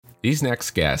These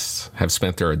next guests have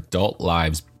spent their adult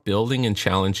lives building and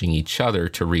challenging each other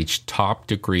to reach top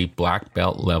degree black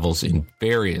belt levels in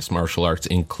various martial arts,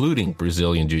 including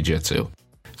Brazilian Jiu-Jitsu.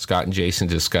 Scott and Jason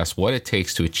discuss what it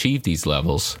takes to achieve these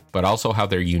levels, but also how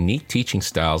their unique teaching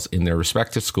styles in their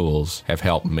respective schools have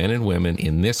helped men and women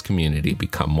in this community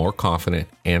become more confident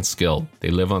and skilled.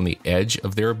 They live on the edge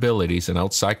of their abilities and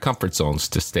outside comfort zones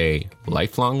to stay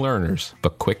lifelong learners,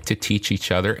 but quick to teach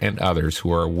each other and others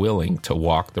who are willing to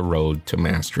walk the road to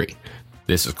mastery.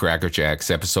 This is Cracker Jacks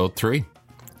Episode 3.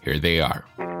 Here they are.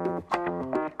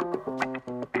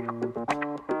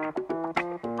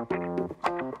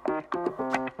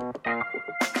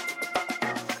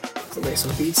 Lay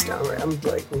some beats down, right? I'm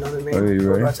like, you know what I mean? Are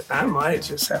you ready? I might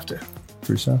just have to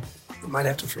Freestyle? I might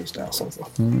have to freestyle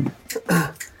something. All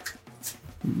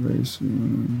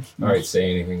right,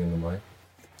 say anything in the mic.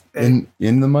 Hey.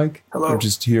 In the mic? Hello. Or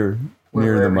just here,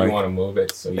 near the Wherever mic? you want to move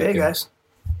it. So you Hey, can... guys.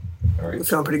 All right. You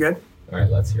feeling pretty good? All right,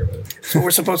 let's hear it. That's what we're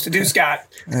supposed to do, Scott.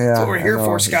 Yeah, That's what we're here I know.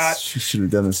 for, Scott. She should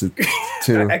have done this at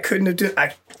 2. I couldn't have done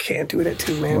I can't do it at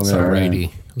 2, man. Well, Sorry.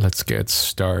 Alrighty, let's get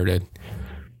started.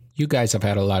 You guys have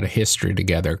had a lot of history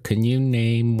together. Can you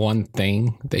name one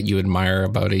thing that you admire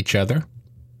about each other?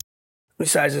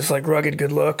 Besides just like rugged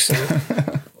good looks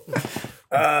and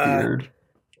Beard.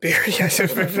 beard. Yes,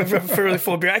 fairly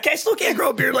full beard. I still can't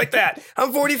grow a beard like that.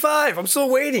 I'm 45. I'm still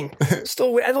waiting.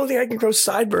 I don't think I can grow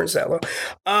sideburns that low.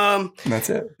 That's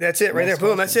it. That's it right there.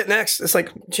 Boom. That's it. Next. It's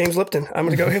like James Lipton. I'm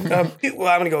going to go. Well,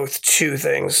 I'm going to go with 2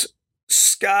 things.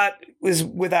 Scott was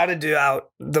without a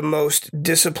doubt the most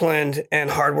disciplined and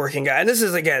hardworking guy. And this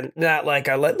is, again, not like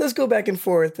let's go back and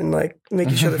forth and like make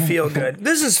each other feel good.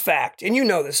 This is fact. And you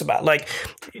know this about like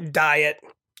diet,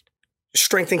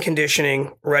 strength and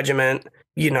conditioning regimen,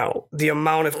 you know, the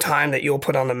amount of time that you'll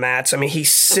put on the mats. I mean, he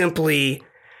simply,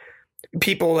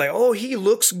 people like, oh, he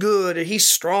looks good, or he's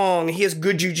strong, he has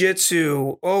good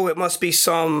jujitsu. Oh, it must be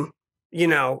some, you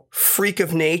know, freak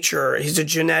of nature. He's a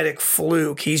genetic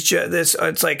fluke. He's just this.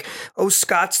 It's like, oh,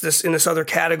 Scott's this in this other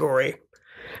category.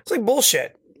 It's like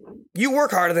bullshit. You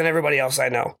work harder than everybody else I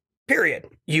know. Period.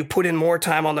 You put in more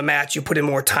time on the mats. You put in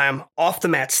more time off the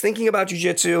mats, thinking about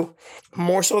jiu-jitsu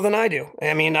more so than I do.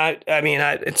 I mean,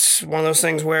 it's one of those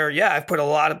things where, yeah, I've put a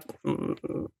lot of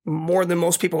more than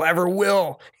most people ever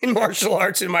will in martial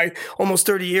arts in my almost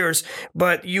 30 years.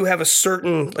 But you have a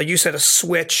certain, like you said, a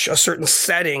switch, a certain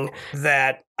setting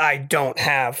that I don't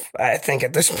have, I think,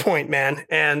 at this point, man.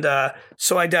 And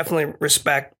so I definitely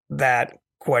respect that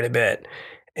quite a bit.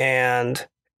 And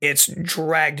it's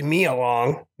dragged me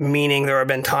along, meaning there have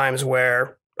been times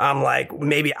where I'm like,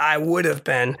 maybe I would have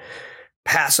been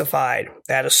pacified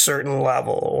at a certain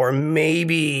level, or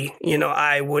maybe, you know,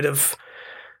 I'm a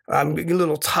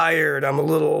little tired. I'm a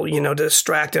little, you know,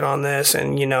 distracted on this.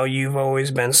 And, you know, you've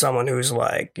always been someone who's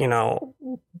like, you know,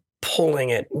 pulling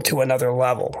it to another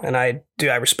level. And I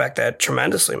respect that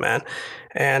tremendously, man.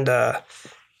 And,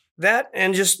 that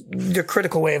and just the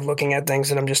critical way of looking at things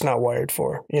that I'm just not wired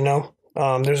for, you know?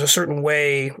 There's a certain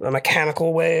way, a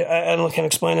mechanical way, I don't can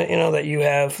explain it, you know, that you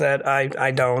have that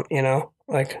I don't, you know,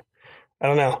 like, I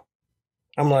don't know.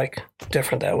 I'm like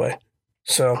different that way.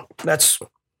 So that's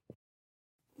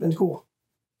been cool.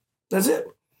 That's it.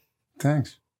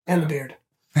 Thanks. And the beard.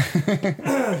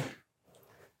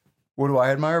 What do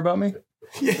I admire about me?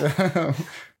 Yeah.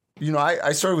 You know,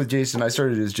 I started with Jason. I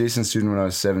started as Jason's student when I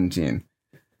was 17.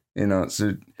 You know,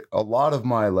 so a lot of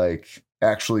my like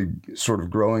actually sort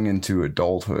of growing into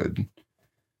adulthood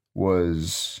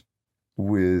was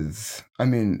with, I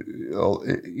mean,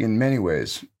 in many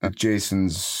ways,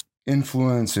 Jason's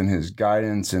influence and his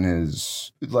guidance and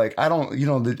his, like, I don't, you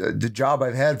know, the job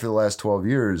I've had for the last 12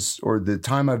 years or the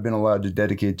time I've been allowed to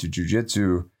dedicate to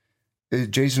jiu-jitsu,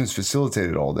 Jason has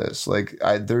facilitated all this. Like,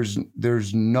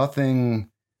 there's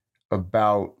nothing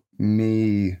about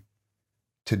me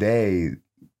today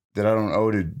that I don't owe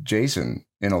to Jason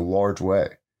in a large way.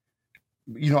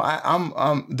 You know,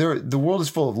 I'm there. The world is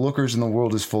full of lookers and the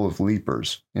world is full of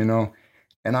leapers, you know,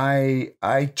 and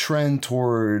I trend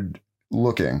toward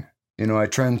looking, you know, I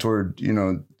trend toward, you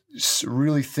know,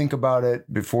 really think about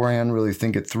it beforehand, really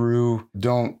think it through.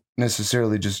 Don't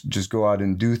necessarily just go out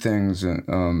and do things.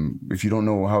 And if you don't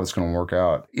know how it's going to work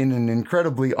out in an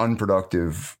incredibly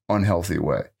unproductive, unhealthy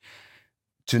way,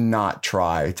 to not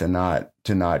try, to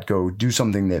not go do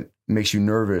something that makes you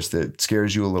nervous, that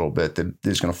scares you a little bit, that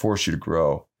is going to force you to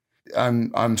grow.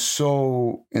 I'm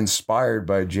so inspired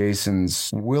by Jason's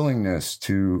willingness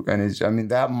to, and his, I mean,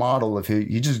 that model of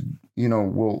he just, you know,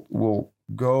 will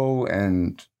go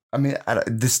and, I mean,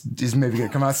 this is maybe going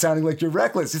to come out sounding like you're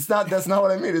reckless. It's not, that's not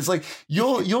what I mean. It's like,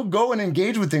 you'll go and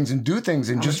engage with things and do things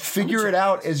and just figure it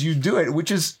out as you do it,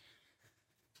 which is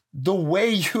the way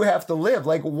you have to live.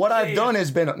 Like what I've done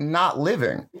has been not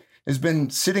living, has been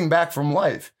sitting back from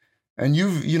life. And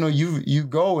you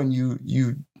go and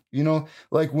you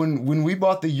like when we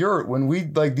bought the yurt, when we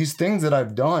like these things that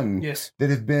I've done Yes. that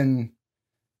have been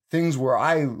things where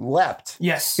I leapt.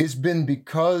 Yes. It's been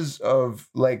because of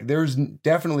like, there's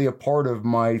definitely a part of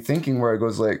my thinking where I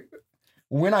goes like,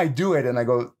 when I do it and I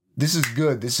go, this is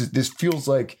good. This feels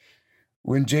like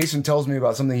when Jason tells me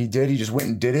about something he did, he just went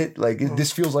and did it. Like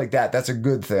this feels like that. That's a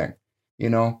good thing,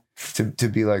 to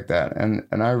be like that. And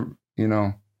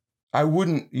I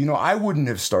wouldn't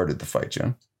have started the Fight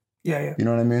Gym. Yeah. You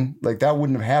know what I mean? Like that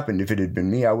wouldn't have happened if it had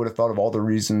been me. I would have thought of all the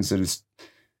reasons that it's,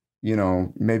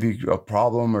 maybe a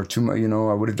problem or too much,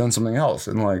 I would have done something else.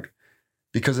 And like,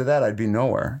 because of that, I'd be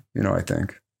nowhere, I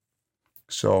think.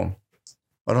 So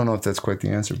I don't know if that's quite the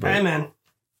answer, but Hey, man.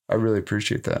 I really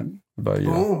appreciate that about you.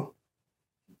 Boom.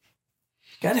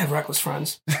 Gotta have reckless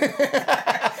friends.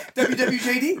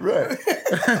 WWJD? Right.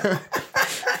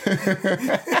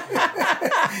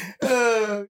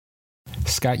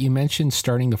 Scott, you mentioned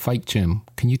starting the Fight Gym.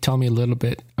 Can you tell me a little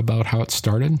bit about how it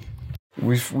started?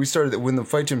 We started when the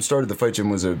Fight Gym started. The Fight Gym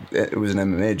was an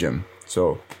MMA gym.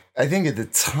 So I think at the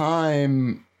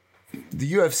time,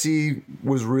 the UFC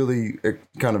was really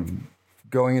kind of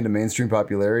going into mainstream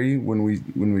popularity when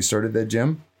we started that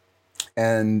gym,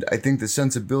 and I think the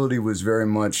sensibility was very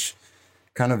much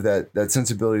kind of that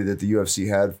sensibility that the UFC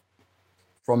had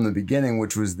from the beginning,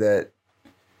 which was that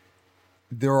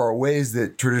there are ways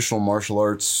that traditional martial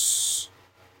arts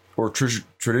or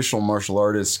traditional martial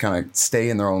artists kind of stay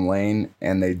in their own lane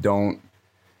and they don't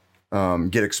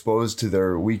get exposed to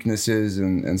their weaknesses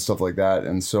and stuff like that.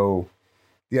 And so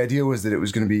the idea was that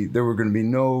there were going to be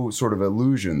no sort of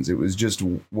illusions. It was just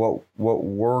what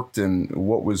worked and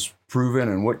what was proven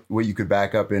and what you could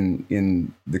back up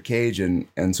in the cage.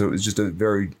 And so it was just a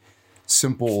very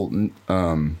simple,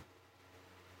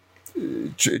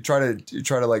 try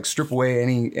to like strip away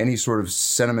any sort of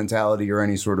sentimentality or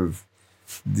any sort of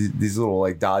these little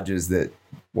like dodges that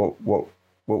what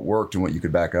worked and what you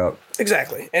could back up.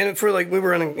 Exactly. And for like, we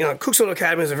were in, Kuxodo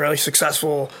Academy is a very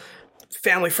successful,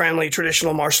 family-friendly,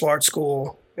 traditional martial arts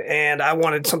school. And I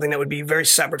wanted something that would be very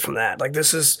separate from that. Like,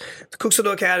 this is the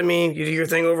Kuxodo Academy. You do your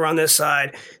thing over on this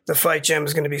side. The Fight Gym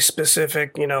is going to be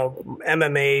specific,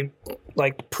 MMA,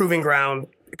 like proving ground,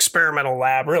 experimental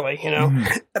lab, really,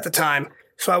 at the time.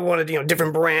 So I wanted,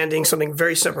 different branding, something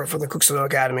very separate for the Kuxodo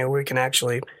Academy where we can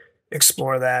actually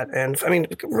explore that. And I mean,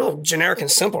 real generic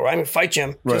and simple, right? I mean, Fight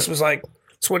Gym just was like,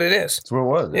 it's what it is. That's what it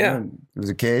was. Yeah. It was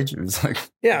a cage. It was like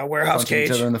a warehouse cage.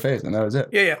 Each other in the face, and that was it.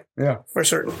 Yeah, for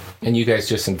certain. And you guys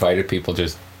just invited people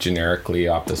just generically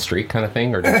off the street kind of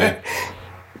thing? Or did you?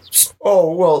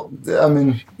 Oh, well, I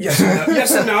mean... Yes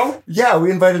and no. Yeah, we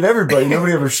invited everybody.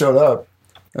 Nobody ever showed up.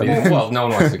 Well, no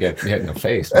one wants to get hit in the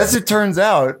face. As it turns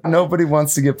out, nobody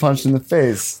wants to get punched in the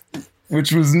face,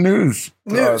 which was news.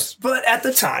 But at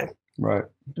the time... Right.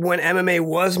 When MMA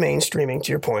was mainstreaming,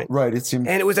 to your point. Right. It seemed.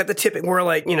 And it was at the tipping where,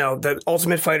 like, the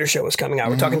Ultimate Fighter show was coming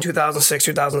out. We're talking 2006,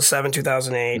 2007,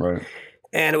 2008. Right.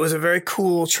 And it was a very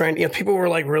cool trend. People were,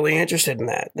 like, really interested in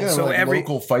that. And yeah, so like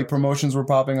local fight promotions were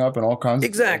popping up and all kinds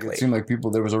Exactly. It seemed like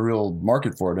there was a real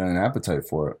market for it and an appetite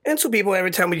for it. And so people,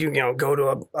 every time we go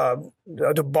to a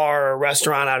bar or a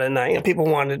restaurant out at night, they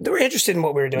were interested in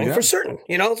what we were doing for certain.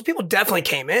 So people definitely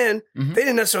came in. Mm-hmm. They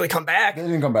didn't necessarily come back. They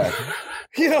didn't come back.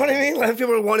 You know what I mean? Like,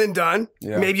 people were one and done.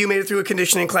 Yeah. Maybe you made it through a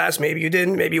conditioning class. Maybe you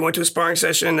didn't. Maybe you went to a sparring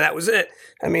session and that was it.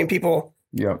 I mean, people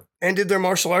ended their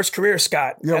martial arts career,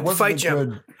 Scott, at the Fight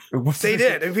Gym. They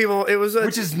did. And people, it was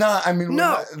which is not, I mean,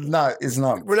 it's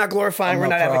not. We're not glorifying. We're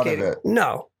not advocating.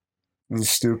 No. It was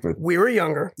stupid. We were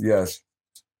younger. Yes.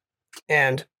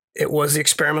 And it was the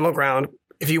experimental ground.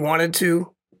 If you wanted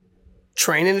to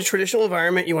train in a traditional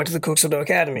environment, you went to the Kuxodo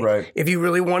Academy. Right. If you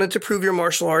really wanted to prove your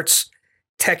martial arts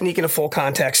technique in a full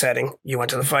contact setting, you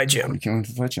went to the Fight Gym. You went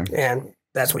to the Fight Gym. And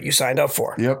that's what you signed up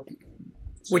for. Yep.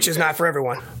 Which is not for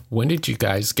everyone. When did you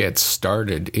guys get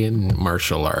started in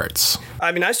martial arts?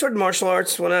 I mean, I started martial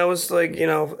arts when I was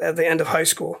at the end of high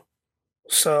school.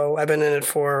 So I've been in it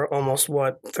for almost,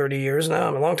 30 years now?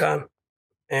 I mean, a long time.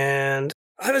 And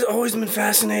I've always been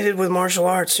fascinated with martial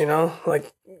arts,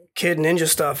 like kid ninja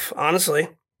stuff, honestly.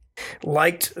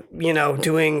 Liked,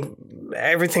 doing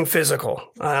everything physical.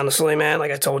 Honestly, man, like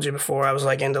I told you before, I was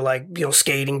like into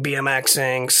skating,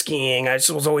 BMXing, skiing. I just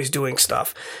was always doing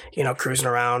stuff, cruising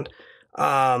around.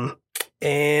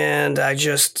 And I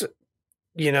just,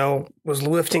 was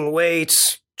lifting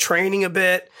weights, training a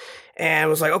bit. and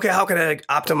was like, okay, how can I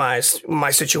optimize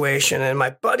my situation? And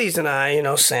my buddies and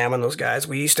I, Sam and those guys,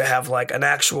 we used to have like an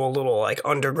actual little like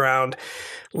underground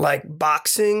like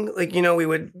boxing, like,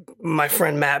 my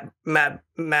friend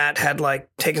Matt had like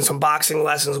taken some boxing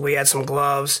lessons. We had some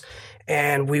gloves,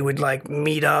 and we would like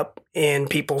meet up in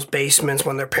people's basements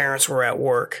when their parents were at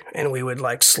work, and we would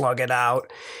like slug it out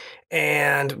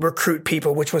and recruit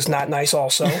people, which was not nice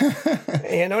also.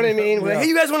 You know what I mean? We're like, hey,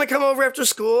 you guys want to come over after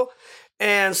school?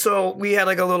 And so we had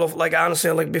like a little, like,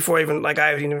 honestly, like before even, like I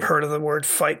haven't even heard of the word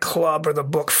Fight Club or the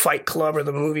book Fight Club or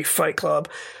the movie Fight Club.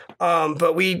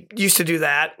 But we used to do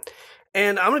that.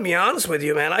 And I'm going to be honest with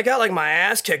you, man, I got like my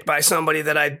ass kicked by somebody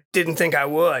that I didn't think I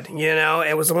would,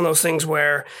 It was one of those things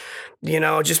where,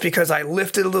 just because I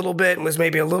lifted a little bit and was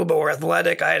maybe a little bit more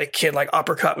athletic, I had a kid like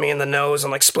uppercut me in the nose and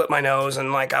like split my nose,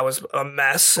 and like I was a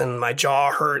mess and my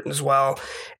jaw hurt as well.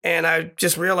 And I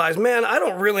just realized, man, I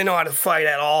don't really know how to fight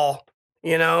at all.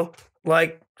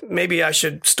 Like maybe I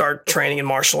should start training in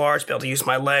martial arts, be able to use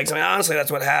my legs. I mean, honestly,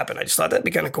 that's what happened. I just thought that'd be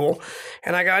kind of cool.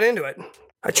 And I got into it.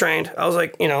 I trained. I was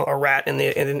like, a rat in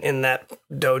that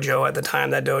dojo at the time,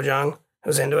 that dojang. I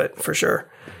was into it for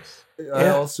sure. I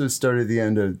also started the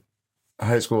end of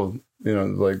high school,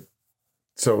 like,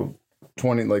 so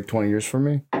 20 years for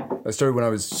me. I started when I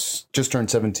was just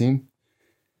turned 17.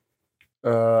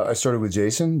 I started with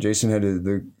Jason. Jason had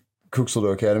the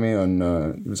Kuxaldo Academy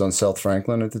it was on South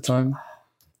Franklin at the time.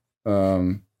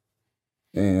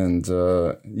 It's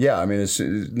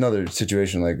another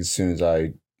situation. Like as soon as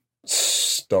I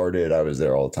started, I was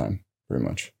there all the time, pretty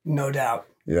much. No doubt.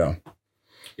 Yeah.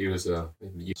 He was a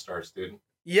star student.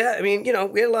 Yeah, I mean,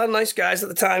 we had a lot of nice guys at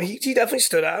the time. He definitely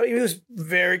stood out. He was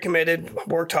very committed,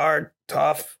 worked hard,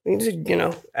 tough.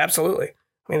 Absolutely. I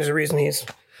mean, there's a reason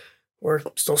we're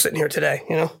still sitting here today,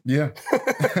 Yeah.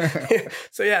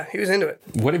 So yeah, he was into it.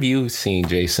 What have you seen,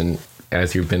 Jason,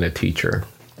 as you've been a teacher?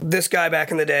 This guy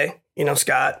back in the day,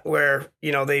 Scott, where,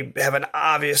 they have an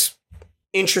obvious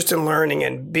interest in learning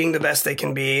and being the best they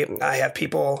can be. I have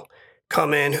people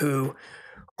come in who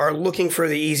are looking for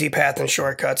the easy path and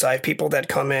shortcuts. I have people that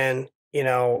come in,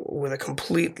 with a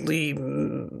completely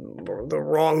the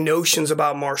wrong notions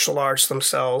about martial arts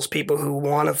themselves, people who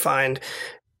want to find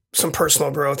some personal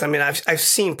growth. I mean, I've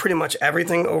seen pretty much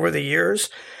everything over the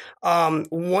years.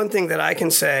 One thing that I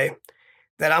can say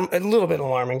that I'm a little bit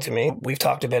alarming to me, we've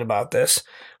talked a bit about this.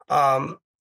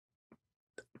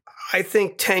 I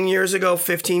think 10 years ago,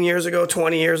 15 years ago,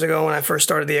 20 years ago, when I first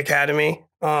started the academy,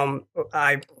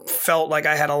 I felt like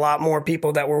I had a lot more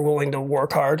people that were willing to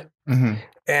work hard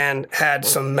and had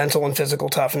some mental and physical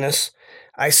toughness.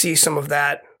 I see some of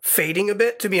that fading a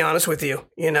bit, to be honest with you,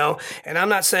 and I'm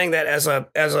not saying that as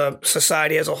a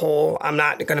society as a whole. I'm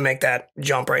not going to make that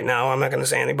jump right now. I'm not going to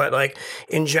say anything, but like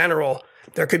in general,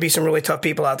 there could be some really tough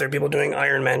people out there, people doing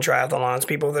Ironman triathlons,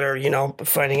 people that are,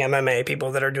 fighting MMA,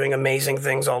 people that are doing amazing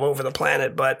things all over the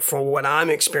planet. But for what I'm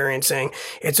experiencing,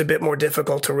 it's a bit more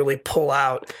difficult to really pull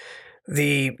out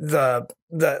the I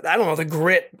don't know, the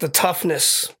grit, the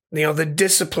toughness, the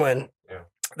discipline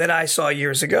that I saw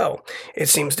years ago. It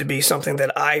seems to be something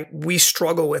that we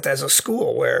struggle with as a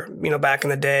school where, back in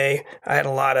the day, I had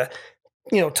a lot of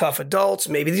tough adults.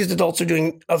 Maybe these adults are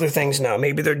doing other things now.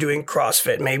 Maybe they're doing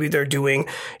CrossFit. Maybe they're doing,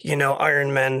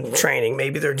 Ironman training.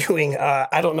 Maybe they're doing,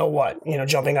 I don't know what,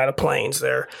 jumping out of planes.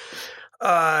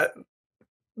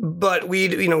 But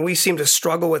we seem to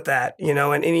struggle with that,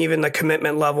 and even the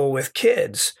commitment level with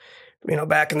kids.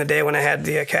 Back in the day when I had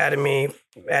the academy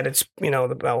at its, I'm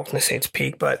going to say its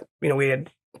peak, but, we had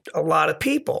a lot of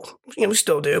people, we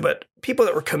still do, but people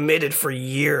that were committed for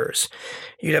years.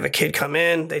 You'd have a kid come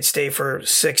in, they'd stay for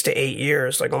 6 to 8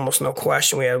 years, like almost no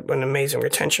question. We have an amazing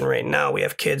retention rate now. We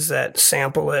have kids that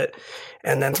sample it,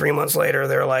 and then 3 months later,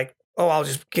 they're like, oh, I'll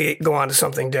just go on to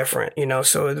something different,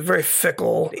 So it's very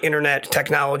fickle internet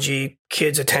technology,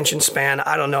 kids' attention span.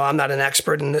 I don't know. I'm not an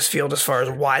expert in this field as far as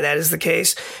why that is the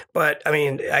case. But I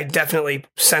mean, I definitely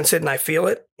sense it and I feel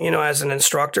it, as an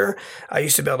instructor. I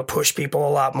used to be able to push people a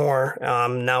lot more.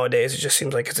 Nowadays, it just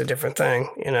seems like it's a different thing,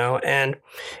 and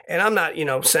I'm not,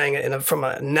 saying it from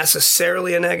a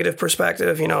necessarily a negative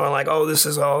perspective, like, oh, this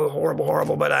is all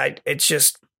horrible. But it's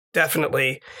just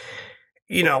definitely,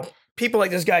 people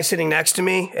like this guy sitting next to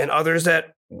me and others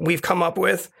that we've come up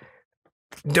with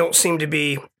don't seem to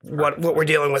be what we're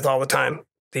dealing with all the time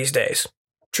these days.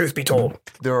 Truth be told,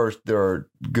 there are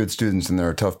good students and there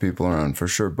are tough people around for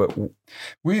sure. But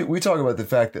we talk about the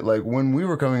fact that like when we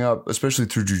were coming up, especially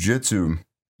through jiu-jitsu,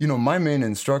 our main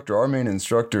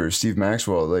instructor, Steve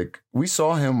Maxwell, like we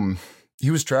saw him,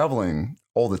 he was traveling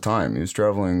all the time. He was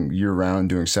traveling year round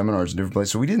doing seminars in different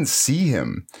places. So we didn't see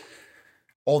him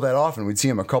all that often. We'd see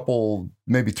him a couple,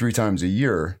 maybe 3 times a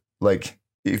year. Like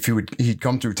if he'd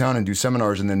come through town and do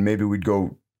seminars, and then maybe we'd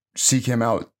go seek him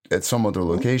out at some other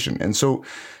location. And so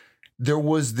there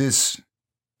was this,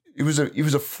 it was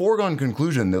a foregone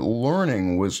conclusion that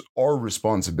learning was our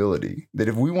responsibility, that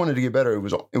if we wanted to get better, it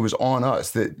was on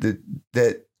us,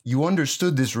 that you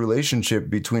understood this relationship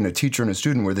between a teacher and a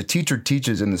student, where the teacher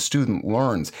teaches and the student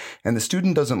learns, and the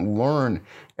student doesn't learn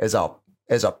as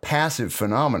a passive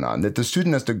phenomenon, that the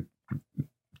student has to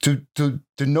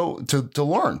know, to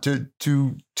learn,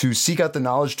 to seek out the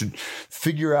knowledge, to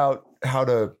figure out how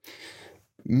to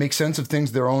make sense of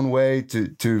things their own way,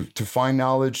 to find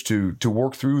knowledge, to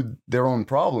work through their own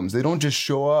problems. They don't just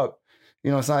show up.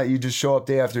 It's not you just show up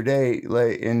day after day,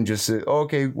 like, and just say, oh,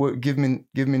 okay, give me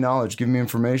knowledge, give me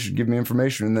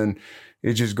information, and then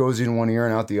it just goes in one ear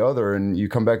and out the other, and you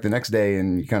come back the next day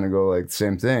and you kind of go like the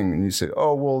same thing, and you say,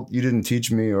 oh, well, you didn't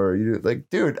teach me, or you did, like,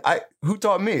 dude, who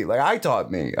taught me? Like, I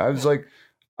taught me. I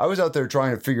was out there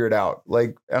trying to figure it out,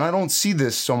 like, and I don't see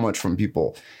this so much from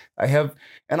people. I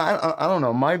don't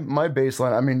know, my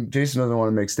baseline. I mean, Jason doesn't want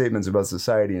to make statements about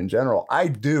society in general. I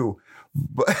do.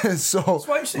 But so that's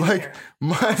why you're like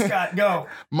here. Scott, go.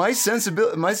 My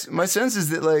sensibility, my sense is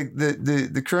that like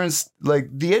the current, like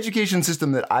the education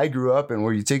system that I grew up in,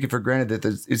 where you take it for granted that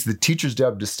it's the teacher's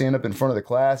job to stand up in front of the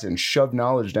class and shove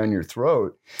knowledge down your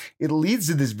throat, it leads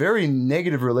to this very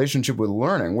negative relationship with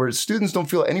learning, where students don't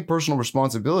feel any personal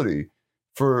responsibility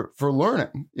for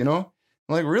learning.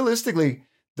 Like realistically,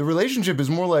 the relationship is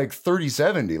more like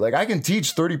 30-70. Like I can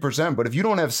teach 30%, but if you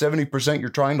don't have 70% you're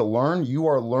trying to learn, you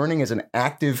are learning as an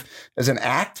act,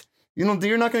 you're not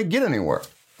going to get anywhere,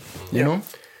 you know?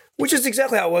 Which is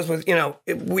exactly how it was with,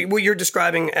 what you're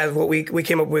describing as what we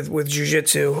came up with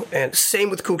jiu-jitsu, and same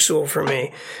with Kuksul for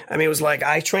me. I mean, it was like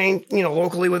I trained,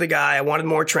 locally with a guy. I wanted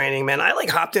more training, man. I like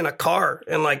hopped in a car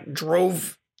and like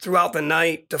drove throughout the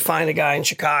night to find a guy in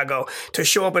Chicago, to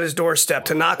show up at his doorstep,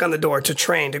 to knock on the door, to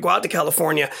train, to go out to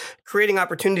California, creating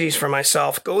opportunities for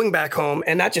myself, going back home,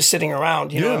 and not just sitting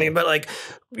around, you know what I mean? But like,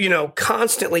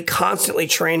 constantly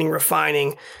training,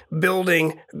 refining,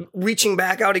 building, reaching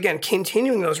back out again,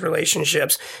 continuing those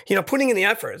relationships, putting in the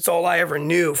effort. It's all I ever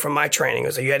knew from my training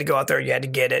was that you had to go out there, you had to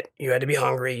get it, you had to be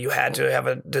hungry, you had to have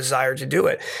a desire to do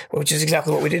it, which is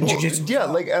exactly what we did in jiu-jitsu. Yeah,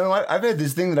 like I've had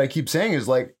this thing that I keep saying is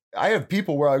like, I have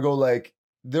people where I go like,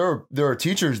 there are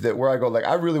teachers that where I go like,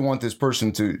 I really want this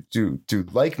person to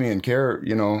like me and care,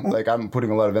 like I'm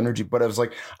putting a lot of energy, but I was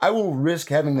like, I will risk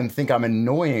having them think I'm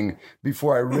annoying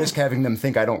before I risk having them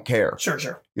think I don't care. Sure.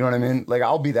 You know what I mean? Like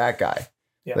I'll be that guy.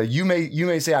 Yeah. Like you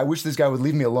may say, I wish this guy would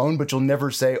leave me alone, but you'll never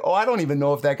say, oh, I don't even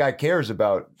know if that guy cares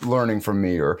about learning from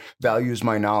me or values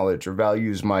my knowledge or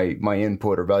values my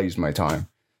input or values my time.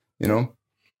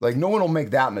 Like no one will make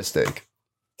that mistake.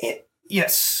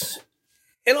 Yes.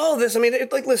 And all of this, I mean,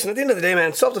 listen, at the end of the day,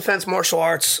 man, self-defense, martial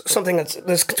arts, something that's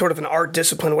this sort of an art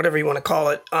discipline, whatever you want to call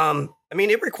it. I mean,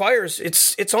 it requires,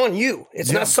 it's on you.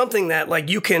 It's not something that like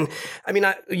you can,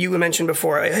 you mentioned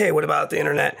before, hey, what about the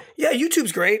internet? Yeah,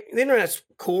 YouTube's great. The internet's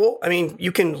cool. I mean,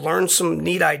 you can learn some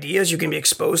neat ideas. You can be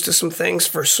exposed to some things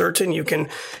for certain. You can,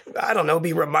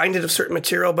 be reminded of certain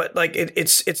material, but like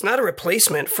it's not a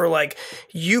replacement for like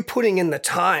you putting in the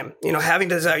time, having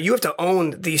desire. You have to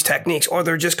own these techniques or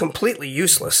they're just completely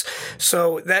useless.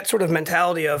 So that sort of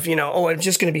mentality of, I'm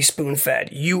just going to be spoon fed.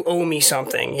 You owe me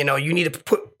something, you need to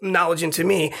put knowledge into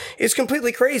me is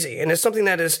completely crazy. And it's something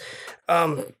that is,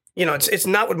 it's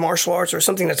not what martial arts or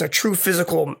something that's a true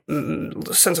physical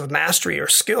sense of mastery or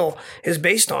skill is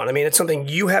based on. I mean, it's something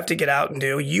you have to get out and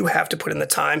do. You have to put in the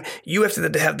time. You have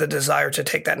to have the desire to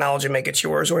take that knowledge and make it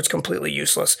yours, or it's completely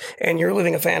useless. And you're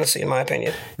living a fantasy, in my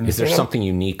opinion. Is there something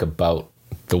unique about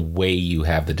the way you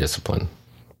have the discipline?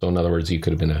 So in other words, you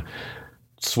could have been a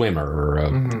swimmer or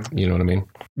you know what I mean?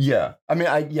 Yeah. I mean,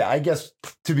 I guess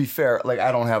to be fair, like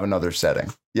I don't have another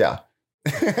setting. Yeah.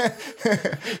 A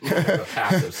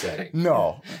passive setting.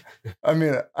 No. I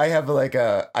mean, I have like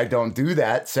I don't do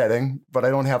that setting, but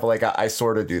I don't have like I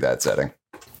sort of do that setting.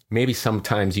 Maybe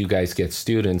sometimes you guys get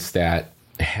students that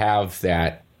have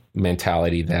that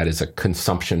mentality that is a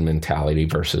consumption mentality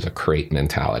versus a create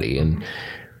mentality. And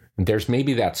there's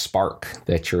maybe that spark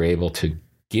that you're able to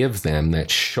give them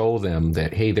that show them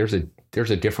that, hey, there's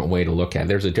a different way to look at it.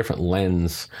 There's a different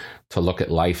lens to look at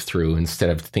life through instead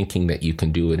of thinking that you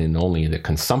can do it in only the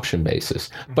consumption basis.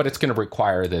 But it's going to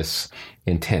require this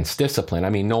intense discipline. I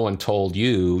mean, no one told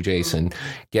you, Jason,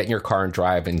 get in your car and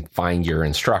drive and find your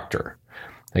instructor.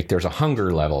 Like there's a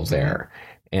hunger level there.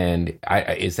 And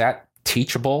is that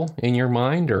teachable in your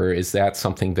mind, or is that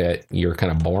something that you're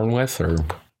kind of born with? Or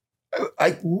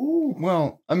I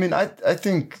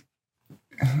think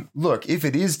look, if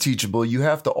it is teachable, you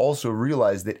have to also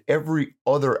realize that every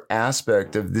other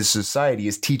aspect of this society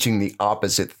is teaching the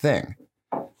opposite thing.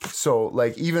 So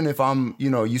like, even if I'm,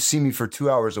 you see me for 2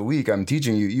 hours a week, I'm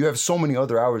teaching you, you have so many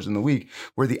other hours in the week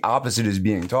where the opposite is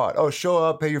being taught. Oh, show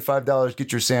up, pay your $5,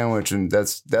 get your sandwich. And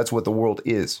that's what the world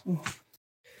is.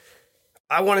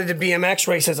 I wanted to BMX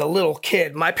race as a little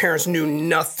kid. My parents knew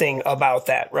nothing about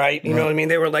that, right? You know what I mean?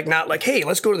 They were like, not like, hey,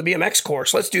 let's go to the BMX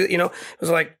course. Let's do it. It was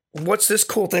like, what's this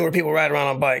cool thing where people ride around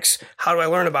on bikes? How do I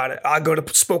learn about it? I go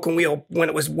to Spoke and Wheel when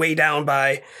it was way down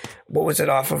by, what was it,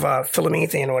 off of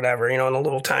Philomethian or whatever, in a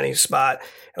little tiny spot.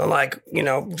 And I'm like,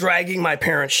 dragging my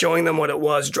parents, showing them what it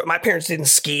was. My parents didn't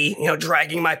ski,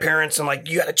 dragging my parents and like,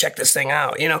 you got to check this thing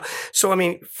out, So, I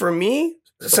mean, for me,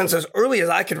 since as early as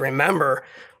I could remember,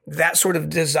 that sort of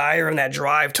desire and that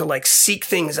drive to like seek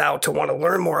things out, to want to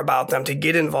learn more about them, to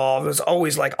get involved was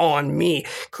always like on me.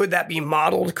 Could that be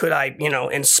modeled? Could I,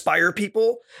 inspire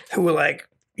people who were like,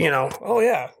 oh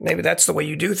yeah, maybe that's the way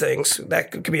you do things. That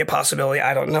could be a possibility.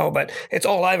 I don't know, but it's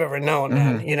all I've ever known,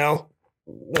 man.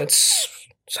 That's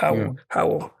how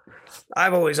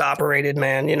I've always operated,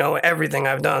 man, everything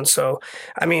I've done. So,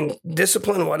 I mean,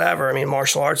 discipline, whatever. I mean,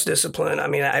 martial arts discipline. I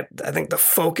mean, I think the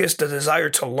focus, the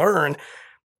desire to learn,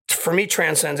 for me,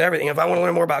 transcends everything. If I want to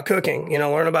learn more about cooking,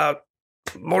 learn about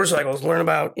motorcycles, learn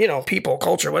about, people,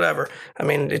 culture, whatever. I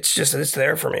mean, it's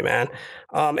there for me, man.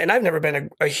 And I've never been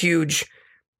a huge,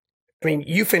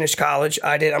 you finished college.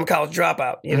 I did. I'm a college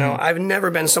dropout. I've never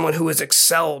been someone who has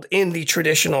excelled in the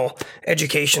traditional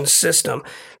education system.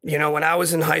 When I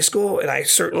was in high school, and I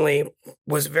certainly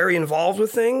was very involved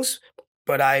with things,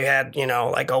 but I had,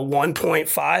 like a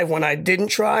 1.5 when I didn't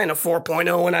try and a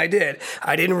 4.0 when I did.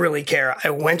 I didn't really care. I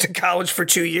went to college for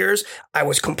 2 years. I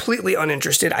was completely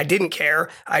uninterested. I didn't care.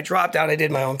 I dropped out. I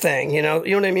did my own thing. You know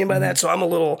what I mean by that? So I'm a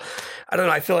little, I don't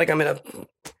know. I feel like I'm in a,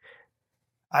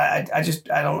 I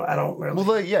don't really.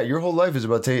 Well, your whole life is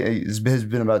has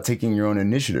been about taking your own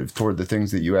initiative toward the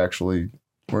things that you actually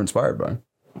were inspired by.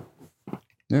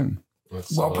 Yeah.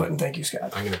 Well put, and thank you,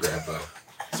 Scott. I'm going to grab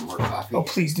some more coffee. Oh,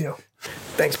 please do.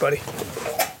 Thanks, buddy.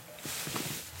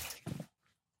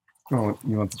 Oh,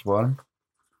 you want this water?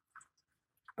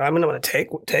 I'm going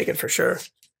to take it for sure.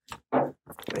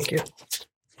 Thank you.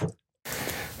 All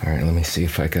right, let me see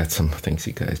if I got some things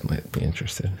you guys might be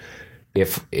interested in.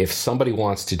 If somebody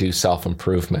wants to do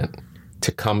self-improvement,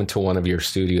 to come into one of your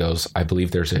studios, I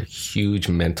believe there's a huge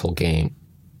mental game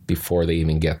before they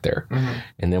even get there. Mm-hmm.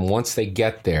 And then once they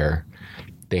get there,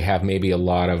 they have maybe a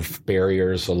lot of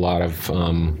barriers, a lot of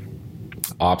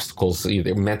obstacles,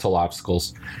 either mental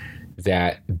obstacles,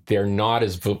 that they're not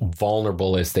as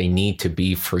vulnerable as they need to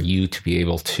be for you to be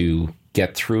able to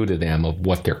get through to them of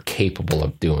what they're capable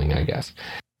of doing, I guess.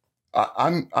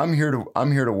 I'm here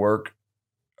to work.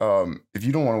 If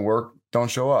you don't want to work, don't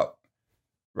show up.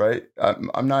 Right?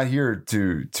 I'm not here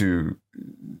to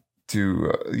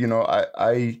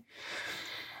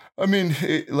I mean,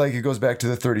 it goes back to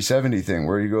the 30-70 thing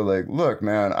where you go like, look,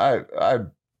 man, I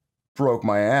broke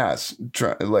my ass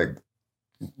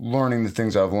learning the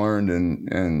things I've learned,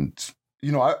 and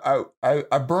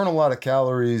I burn a lot of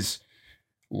calories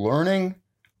learning.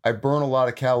 I burn a lot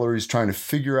of calories trying to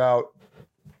figure out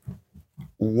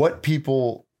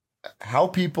how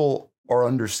people are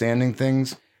understanding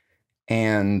things,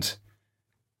 and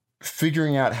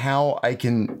figuring out how I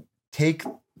can take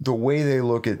the way they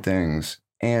look at things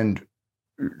and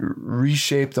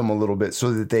reshape them a little bit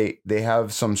so that they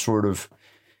have some sort of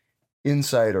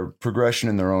insight or progression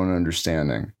in their own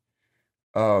understanding.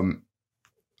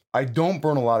 I don't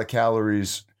burn a lot of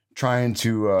calories trying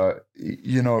to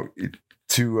get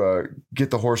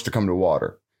the horse to come to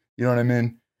water. You know what I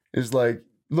mean? It's like,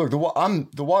 look,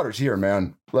 the water's here,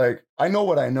 man. Like, I know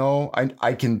what I know.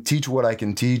 I can teach what I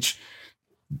can teach.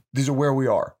 These are where we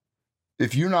are.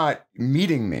 If you're not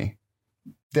meeting me,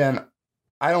 then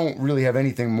I don't really have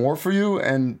anything more for you.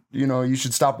 And, you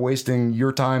should stop wasting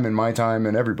your time and my time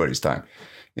and everybody's time.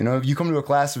 If you come to a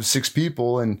class of 6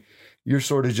 people and you're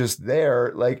sort of just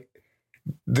there, like,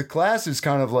 the class is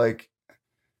kind of like,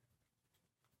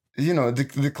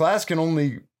 the class can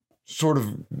only sort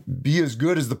of be as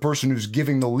good as the person who's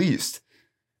giving the least.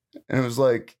 And it was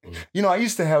like, I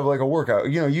used to have like a workout,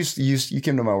 you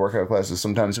came to my workout classes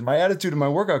sometimes. And my attitude in my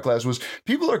workout class was,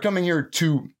 people are coming here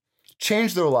to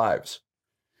change their lives.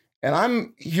 And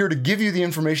I'm here to give you the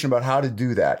information about how to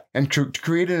do that and to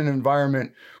create an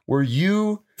environment where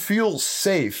you feel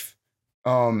safe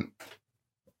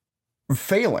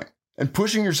failing and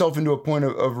pushing yourself into a point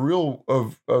of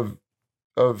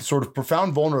sort of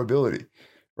profound vulnerability,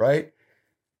 right?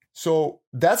 So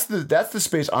that's the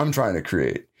space I'm trying to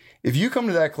create. If you come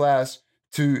to that class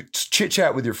to chit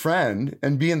chat with your friend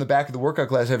and be in the back of the workout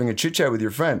class having a chit chat with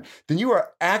your friend, then you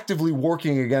are actively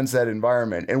working against that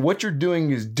environment. And what you're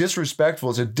doing is disrespectful.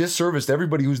 It's a disservice to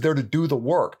everybody who's there to do the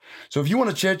work. So if you want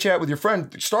to chit chat with your friend,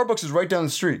 Starbucks is right down the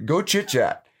street. Go chit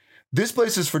chat. This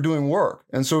place is for doing work.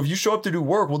 And so if you show up to do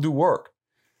work, we'll do work.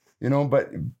 But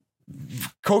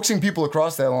coaxing people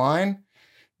across that line,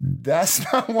 that's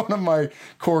not one of my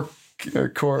core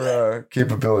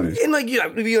capabilities. And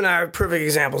you and I are perfect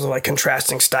examples of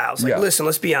contrasting styles. Listen,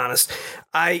 let's be honest.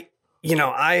 I'm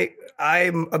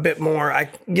a bit more, I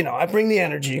bring the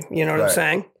energy, you know what I'm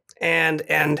saying?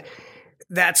 And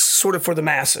that's sort of for the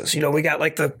masses. We got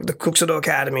the Kuksado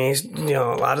Academies, a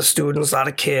lot of students, a lot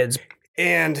of kids.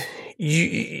 And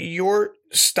your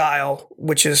style,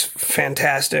 which is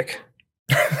fantastic,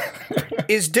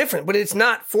 is different, but it's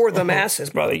not for the masses,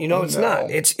 brother. It's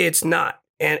not. It's not.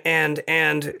 And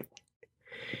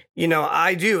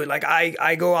I do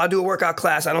I'll do a workout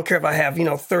class. I don't care if I have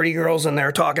 30 girls in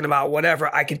there talking about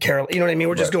whatever. I could care. You know what I mean?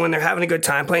 We're just going there having a good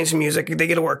time, playing some music. They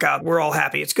get a workout. We're all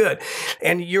happy. It's good.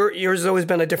 And yours has always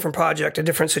been a different project, a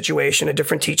different situation, a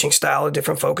different teaching style, a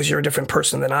different focus. You're a different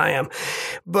person than I am.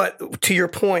 But to your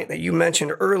point that you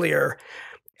mentioned earlier,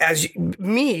 as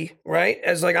me, right?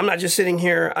 As I'm not just sitting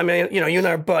here. I mean, you and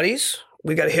I are buddies.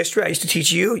 We got a history. I used to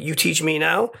teach you. You teach me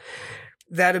now.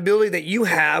 That ability that you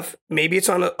have, maybe it's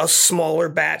on a smaller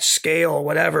batch scale or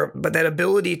whatever, but that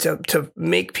ability to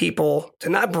make people, to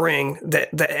not bring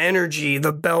the energy,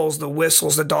 the bells, the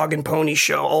whistles, the dog and pony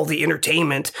show, all the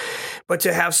entertainment, but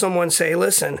to have someone say,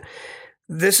 listen,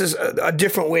 this is a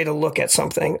different way to look at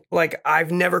something.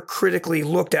 I've never critically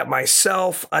looked at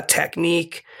myself, a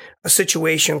technique, a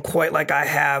situation quite like I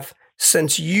have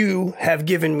since you have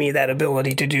given me that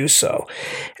ability to do so.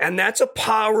 And that's a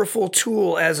powerful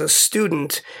tool as a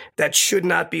student that should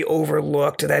not be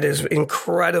overlooked. That is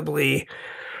incredibly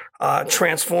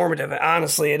transformative.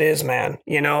 Honestly, it is, man.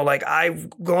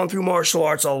 I've gone through martial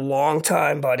arts a long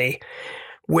time, buddy,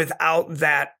 without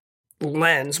that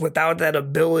lens, without that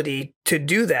ability to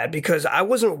do that, because I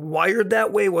wasn't wired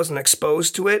that way, wasn't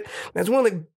exposed to it. That's one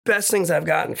of the best things I've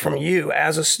gotten from you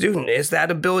as a student is that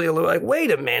ability to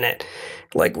wait a minute,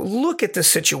 look at the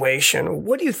situation.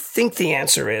 What do you think the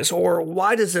answer is? Or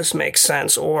why does this make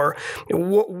sense? Or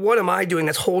what am I doing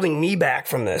that's holding me back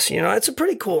from this? It's a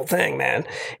pretty cool thing, man,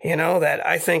 that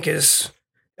I think is,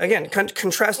 again,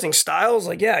 contrasting styles.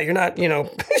 You're not,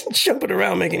 jumping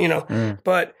around making,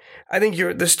 but I think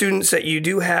the students that you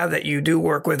do have, that you do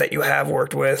work with, that you have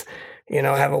worked with,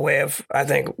 have a way of, I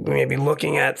think, maybe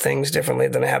looking at things differently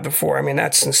than I have before. I mean,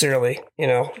 that's sincerely,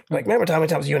 remember how many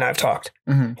times you and I have talked,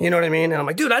 you know what I mean? And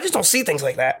I'm dude, I just don't see things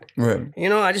like that. Right.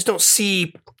 I just don't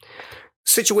see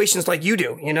situations like you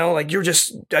do, you're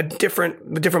just a different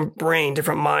brain,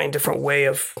 different mind, different way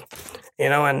of,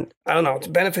 and I don't know, it's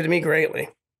benefited me greatly.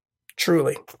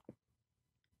 Truly.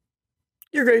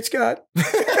 You're great, Scott.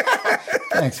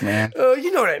 Thanks, man. Oh,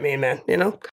 you know what I mean, man.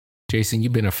 Jason,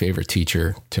 you've been a favorite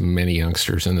teacher to many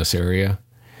youngsters in this area.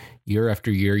 Year after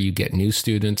year, you get new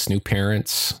students, new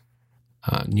parents,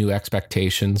 new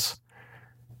expectations.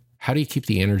 How do you keep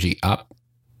the energy up?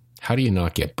 How do you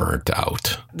not get burnt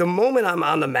out? The moment I'm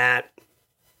on the mat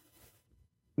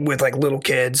with little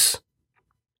kids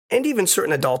and even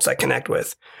certain adults I connect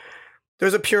with,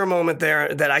 there's a pure moment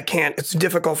there that I can't, it's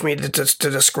difficult for me to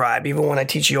describe, even when I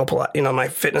teach yoga, my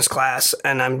fitness class,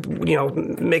 and I'm,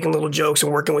 making little jokes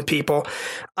and working with people.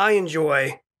 I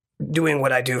enjoy doing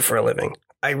what I do for a living.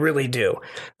 I really do.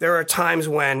 There are times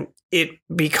when it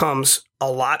becomes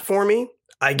a lot for me.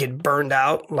 I get burned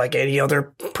out like any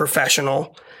other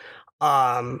professional.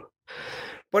 But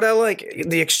I like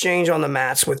the exchange on the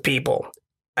mats with people.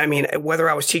 I mean, whether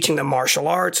I was teaching them martial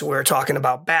arts, we were talking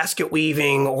about basket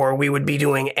weaving, or we would be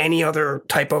doing any other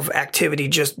type of activity,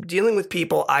 just dealing with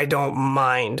people, I don't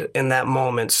mind in that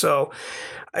moment. So,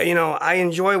 I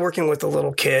enjoy working with the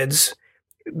little kids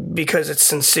because it's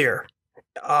sincere.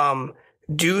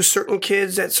 Do certain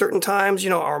kids at certain times,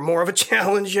 are more of a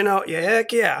challenge, yeah,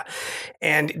 heck yeah.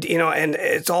 And, and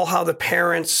it's all how the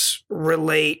parents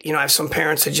relate. I have some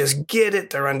parents that just get it.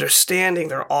 They're understanding.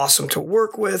 They're awesome to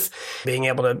work with. Being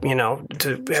able to,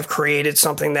 to have created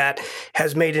something that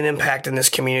has made an impact in this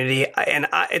community. And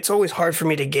it's always hard for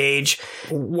me to gauge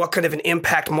what kind of an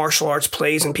impact martial arts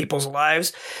plays in people's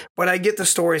lives. But I get the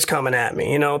stories coming at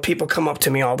me. People come up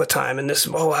to me all the time and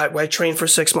I trained for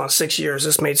 6 months, 6 years.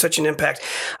 This made such an impact.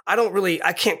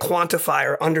 I can't quantify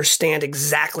or understand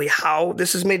exactly how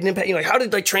this has made an impact. How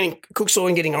did training Kuksado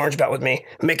and getting an orange belt with me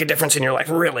make a difference in your life?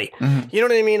 Really? Mm-hmm. You know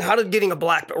what I mean? How did getting a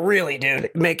black belt really,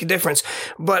 dude, make a difference?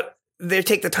 But they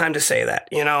take the time to say that,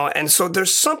 and so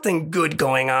there's something good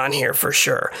going on here for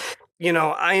sure.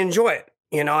 I enjoy it.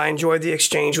 I enjoy the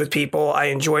exchange with people. I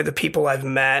enjoy the people I've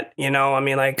met. I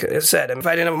mean, like I said, if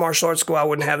I didn't have a martial arts school, I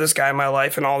wouldn't have this guy in my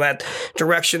life and all that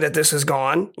direction that this has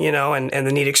gone, and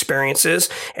the neat experiences.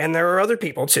 And there are other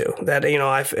people too that,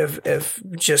 I've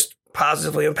just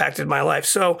positively impacted my life.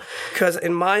 So, because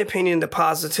in my opinion, the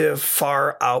positive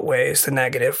far outweighs the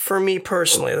negative. For me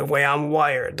personally, the way I'm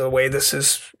wired, the way this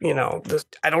is,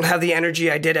 I don't have the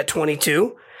energy I did at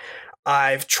 22.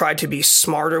 I've tried to be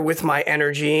smarter with my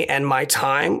energy and my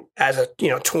time as a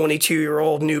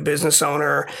 22-year-old new business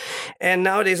owner. And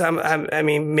nowadays, I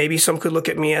mean, maybe some could look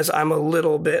at me as I'm a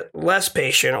little bit less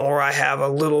patient, or I have a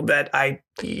little bit, I'm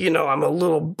a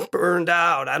little burned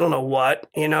out. I don't know what,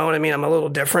 you know what I mean? I'm a little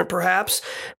different perhaps,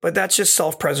 but that's just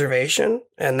self-preservation.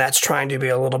 And that's trying to be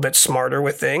a little bit smarter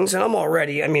with things. And I'm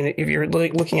already, I mean, if you're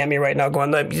looking at me right now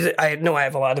going, I know I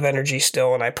have a lot of energy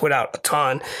still and I put out a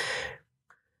ton.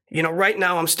 Right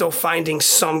now I'm still finding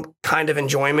some kind of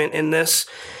enjoyment in this,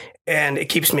 and it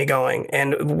keeps me going.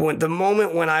 And the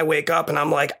moment when I wake up and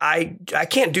I'm like, I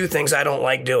can't do things I don't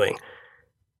like doing,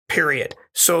 period.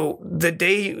 So the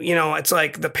day, it's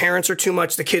like the parents are too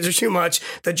much, the kids are too much,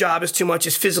 the job is too much,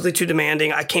 it's physically too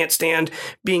demanding. I can't stand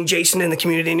being Jason in the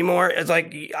community anymore. It's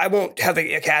like, I won't have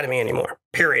the academy anymore,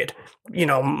 period.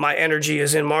 My energy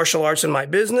is in martial arts and my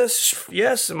business.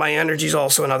 Yes, my energy is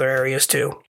also in other areas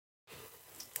too.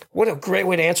 What a great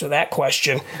way to answer that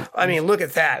question. I mean, look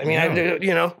at that. I mean,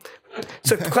 it's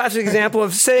a classic example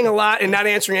of saying a lot and not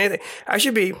answering anything. I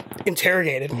should be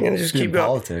interrogated and just keep going.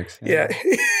 Politics. Yeah.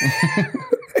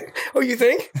 Oh, you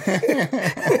think?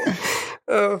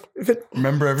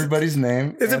 Remember everybody's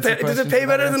name. Does it pay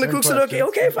better than the Kukusudoki?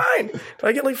 Okay, fine. Do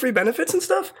I get like free benefits and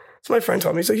stuff? So my friend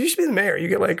told me, so you should be the mayor. You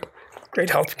get like great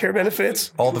health care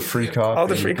benefits. All the free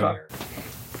coffee.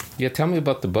 Yeah, tell me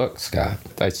about the book, Scott.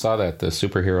 I saw that, the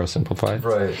Superhero Simplified.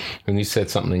 Right. And you said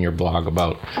something in your blog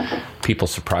about people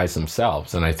surprise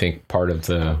themselves. And I think part of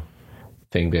the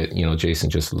thing that, Jason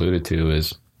just alluded to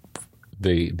is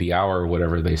the hour or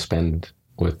whatever they spend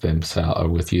with themselves or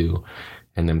with you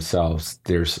and themselves.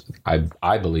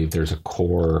 I believe there's a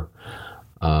core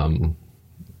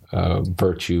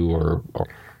virtue or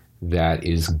that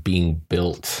is being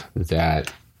built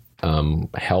that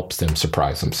helps them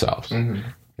surprise themselves. Mm-hmm.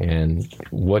 And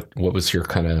what was your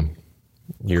kind of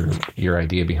your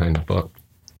idea behind the book?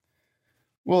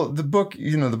 Well, the book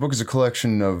is a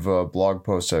collection of blog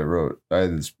posts I wrote.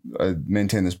 I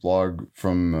maintained this blog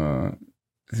from I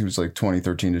think it was like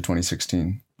 2013 to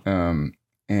 2016,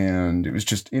 and it was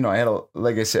just I had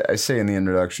like I say in the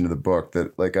introduction to the book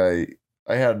that like I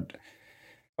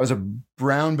was a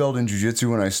brown belt in jiu-jitsu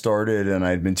when I started, and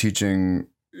I'd been teaching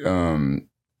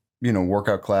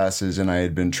workout classes, and I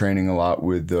had been training a lot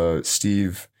with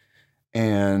Steve,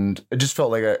 and I just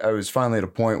felt like I was finally at a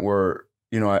point where,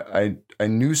 I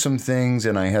knew some things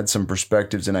and I had some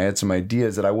perspectives and I had some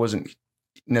ideas that I wasn't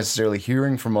necessarily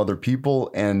hearing from other people.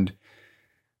 And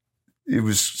it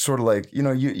was sort of like,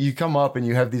 you come up and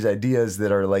you have these ideas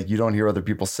that are like, you don't hear other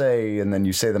people say, and then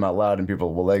you say them out loud and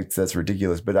people, well, like, that's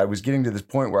ridiculous. But I was getting to this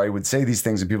point where I would say these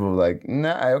things and people were like,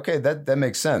 nah, okay, that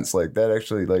makes sense. Like that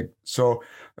actually so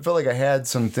I felt like I had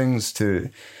some things to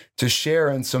share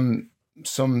and some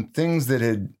things that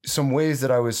had some ways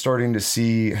that I was starting to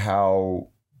see how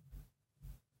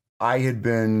I had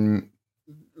been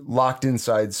locked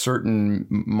inside certain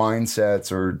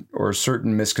mindsets or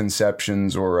certain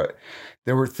misconceptions, or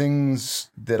there were things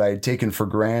that I had taken for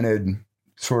granted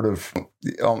sort of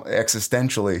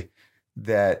existentially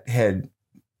that had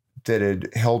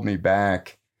held me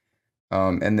back,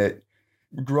 and that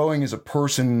growing as a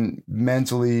person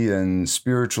mentally and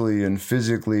spiritually and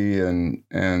physically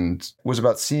and was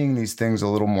about seeing these things a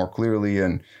little more clearly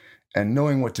and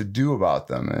knowing what to do about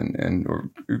them and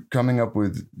coming up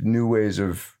with new ways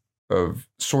of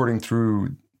sorting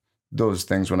through those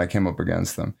things when I came up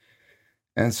against them.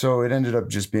 And so it ended up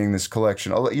just being this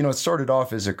collection. It started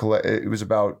off as it was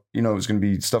about, it was going to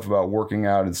be stuff about working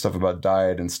out and stuff about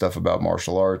diet and stuff about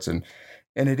martial arts. And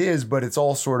it is, but it's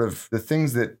all sort of the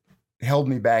things that held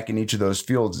me back in each of those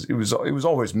fields. It was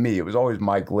always me. It was always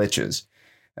my glitches.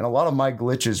 And a lot of my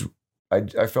glitches,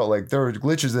 I felt like there are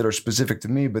glitches that are specific to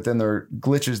me, but then there are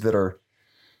glitches that are,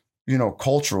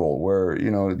 cultural, where,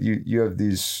 you have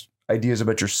these ideas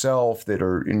about yourself that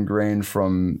are ingrained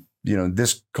from,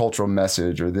 this cultural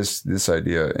message or this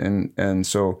idea. And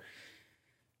so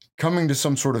coming to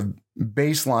some sort of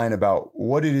baseline about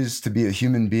what it is to be a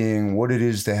human being, what it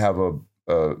is to have a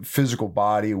physical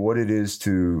body, what it is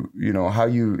to, how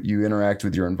you interact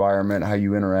with your environment, how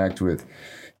you interact with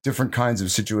different kinds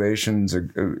of situations,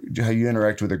 how you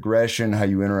interact with aggression, how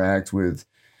you interact with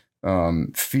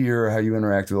fear, how you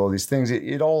interact with all these things.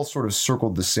 It all sort of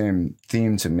circled the same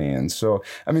theme to me. And so,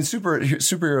 I mean,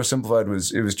 Superhero Simplified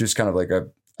was just kind of like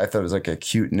I thought it was like a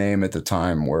cute name at the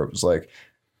time, where it was like,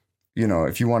 you know,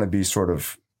 if you want to be sort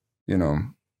of, you know,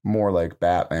 more like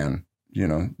Batman, you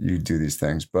know, you do these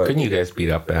things. But couldn't you guys beat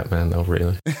up Batman though,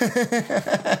 really?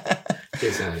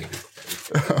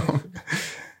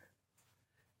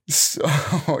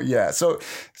 So yeah, so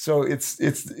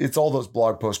it's all those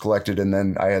blog posts collected, and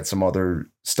then I had some other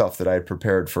stuff that I had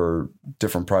prepared for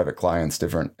different private clients,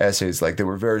 different essays, like they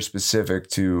were very specific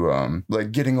to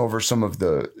like getting over some of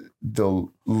the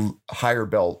higher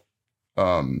belt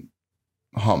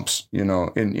humps, you know,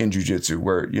 in jiu-jitsu,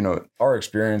 where, you know, our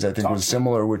experience I think was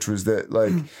similar, which was that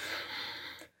like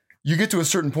you get to a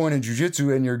certain point in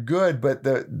jiu-jitsu and you're good, but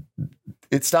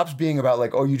it stops being about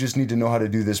like, oh, you just need to know how to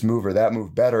do this move or that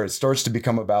move better. It starts to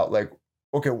become about like,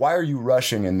 okay, why are you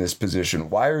rushing in this position?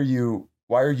 Why are you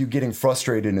getting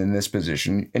frustrated in this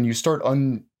position? And you start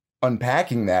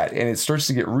unpacking that, and it starts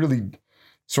to get really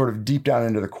sort of deep down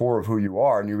into the core of who you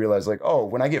are. And you realize like, oh,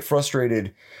 when I get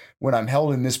frustrated, when I'm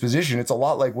held in this position, it's a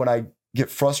lot like when I get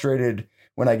frustrated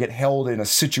when I get held in a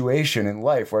situation in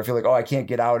life where I feel like, oh, I can't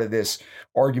get out of this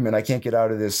argument. I can't get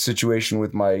out of this situation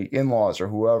with my in-laws or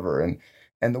whoever. And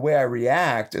the way I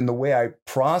react and the way I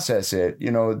process it, you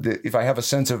know, if I have a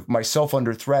sense of myself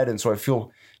under threat, and so I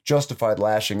feel justified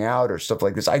lashing out or stuff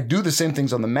like this, I do the same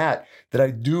things on the mat that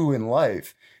I do in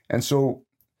life. And so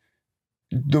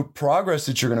the progress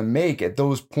that you're going to make at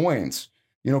those points,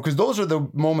 you know, because those are the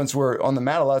moments where on the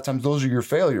mat, a lot of times those are your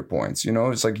failure points. You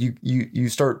know, it's like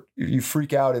you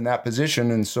freak out in that position.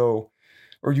 And so,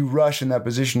 or you rush in that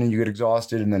position and you get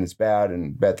exhausted, and then it's bad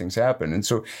and bad things happen. And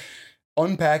so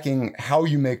unpacking how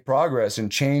you make progress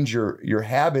and change your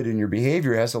habit and your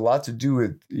behavior has a lot to do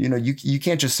with, you know, you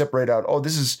can't just separate out, oh,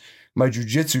 this is my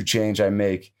jiu-jitsu change I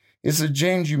make. It's a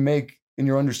change you make in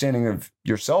your understanding of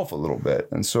yourself a little bit.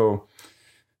 And so,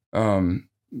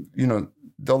 you know,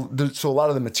 so a lot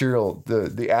of the material,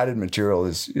 the added material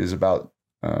is about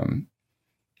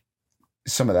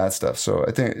some of that stuff. So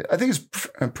I think it's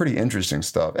pretty interesting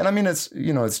stuff. And I mean, it's,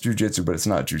 you know, it's jiu-jitsu, but it's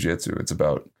not jiu-jitsu. It's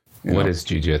about, what is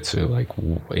jiu-jitsu? Like,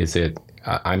 is it,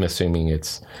 I'm assuming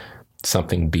it's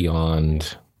something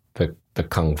beyond the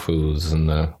kung fus and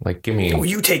the, like, give me. Oh,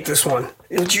 you take this one.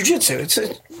 It's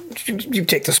jiu-jitsu. You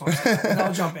take this one. And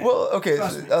I'll jump in. Well, okay.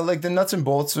 Like the nuts and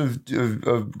bolts of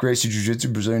Gracie Jiu-Jitsu,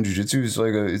 Brazilian Jiu-Jitsu is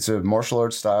like it's a martial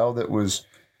arts style that was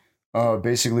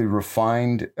basically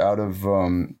refined out of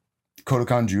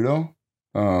Kodokan Judo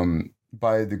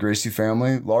by the Gracie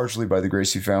family, largely by the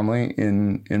Gracie family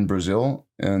in Brazil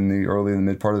in the early and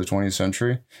mid part of the 20th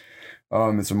century.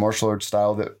 It's a martial arts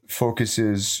style that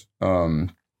focuses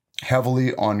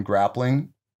heavily on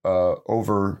grappling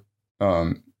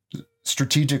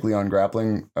strategically on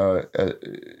grappling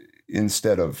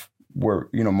instead of where,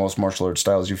 you know, most martial arts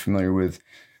styles you're familiar with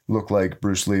look like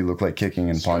Bruce Lee, look like kicking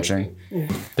and punching.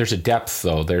 There's a depth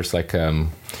though. There's like the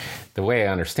way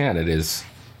I understand it is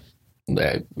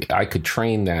that I could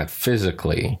train that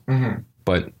physically,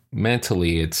 but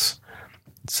mentally it's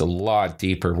a lot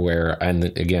deeper where, and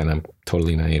again, I'm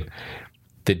totally naive.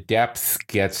 The depth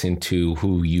gets into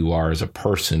who you are as a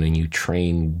person, and you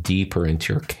train deeper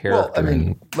into your character. Well, I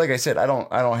mean, like I said, I don't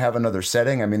have another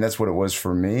setting. I mean, that's what it was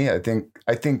for me. I think,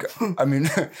 I mean,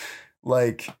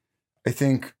 like, I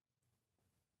think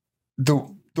the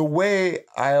way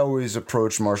I always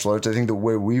approach martial arts, I think the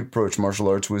way we approach martial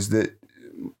arts was that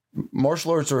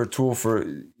martial arts are a tool for,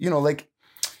 you know, like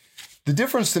the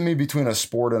difference to me between a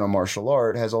sport and a martial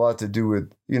art has a lot to do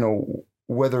with, you know,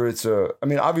 whether it's I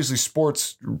mean, obviously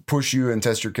sports push you and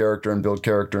test your character and build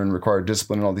character and require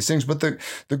discipline and all these things. But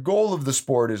the goal of the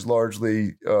sport is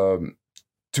largely to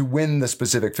win the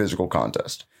specific physical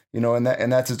contest, you know, and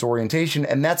that's its orientation.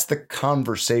 And that's the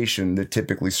conversation that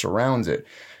typically surrounds it.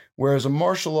 Whereas a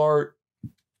martial art,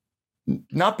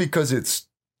 not because it's,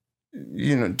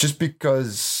 you know, just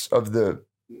because of the,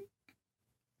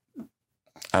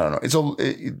 I don't know.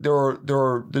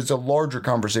 There's a larger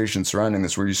conversation surrounding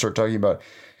this where you start talking about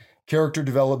character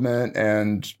development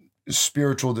and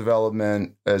spiritual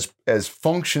development as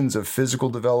functions of physical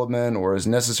development or as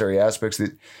necessary aspects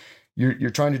that you're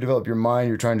trying to develop your mind,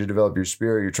 you're trying to develop your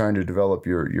spirit, you're trying to develop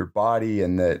your body,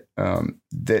 and that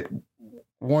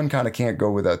one kind of can't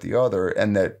go without the other,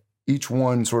 and that each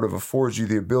one sort of affords you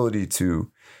the ability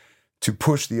to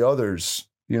push the others.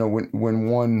 You know, when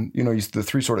one, you know, the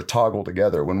three sort of toggle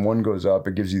together. When one goes up,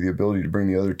 it gives you the ability to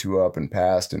bring the other two up and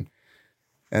past.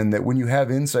 And that when you have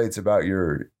insights about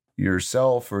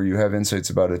yourself, or you have insights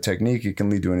about a technique, it can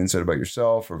lead to an insight about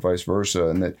yourself or vice versa.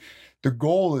 And the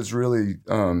goal is really,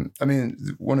 I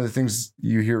mean, one of the things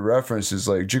you hear referenced is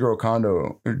like Jigoro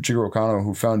Kano,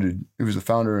 who was the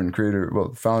founder and creator, well,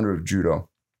 the founder of judo.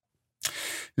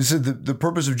 He said the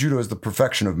purpose of judo is the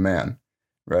perfection of man,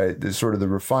 right? There's sort of the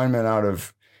refinement out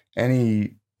of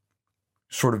any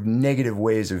sort of negative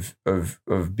ways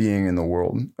of being in the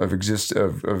world, of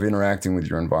interacting with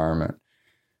your environment.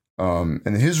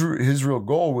 And his real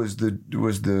goal was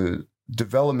the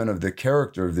development of the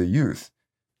character of the youth.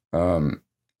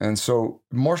 And so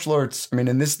martial arts, I mean,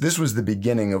 and this was the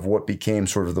beginning of what became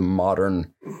sort of the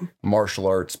modern martial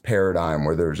arts paradigm,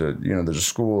 where there's a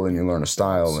school and you learn a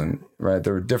style, and right,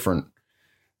 there were different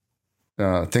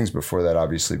things before that,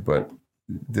 obviously, but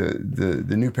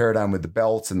the new paradigm with the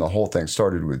belts and the whole thing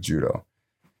started with judo.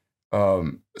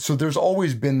 So there's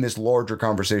always been this larger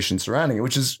conversation surrounding it,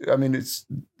 which is, I mean, it's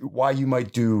why you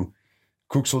might do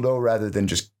Kukso-do rather than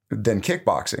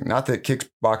kickboxing. Not that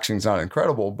kickboxing is not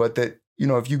incredible, but that,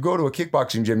 if you go to a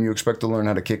kickboxing gym, you expect to learn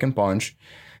how to kick and punch,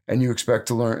 and you expect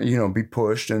to learn, be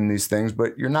pushed and these things,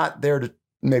 but you're not there to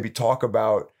maybe talk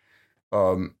about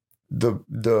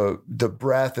the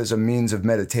breath as a means of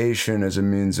meditation, as a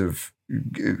means of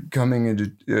coming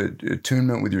into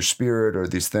attunement with your spirit, or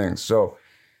these things. So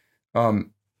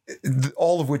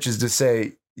all of which is to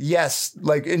say, yes,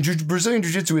 like in Brazilian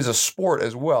Jiu-Jitsu is a sport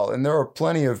as well, and there are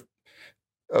plenty of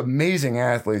amazing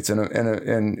athletes and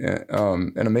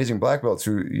amazing black belts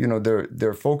who,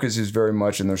 their focus is very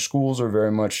much, and their schools are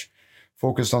very much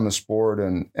focused on the sport,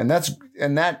 and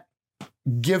that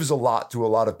gives a lot to a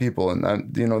lot of people,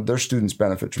 and their students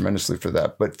benefit tremendously for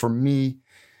that. But for me,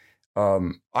 I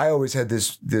always had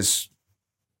this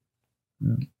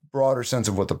broader sense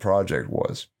of what the project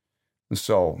was.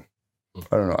 So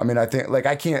I don't know. I mean, I think like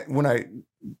I can't,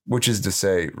 which is to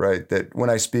say, right, that when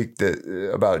I speak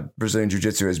about Brazilian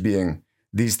Jiu-Jitsu as being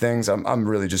these things, I'm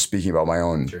really just speaking about my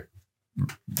own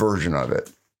version of it,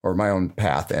 or my own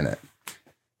path in it.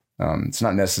 It's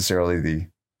not necessarily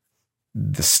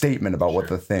the statement about what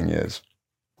the thing is.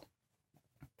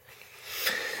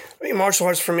 I mean, martial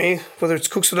arts for me, whether it's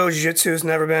Kukso-do, Jiu-Jitsu, has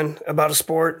never been about a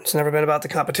sport. It's never been about the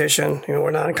competition.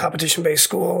 We're not a competition-based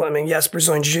school. I mean, yes,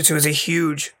 Brazilian Jiu-Jitsu is a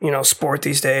huge, sport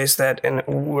these days, and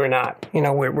we're not.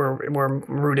 We're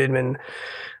rooted in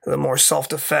the more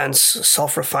self-defense,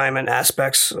 self-refinement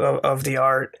aspects of the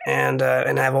art, and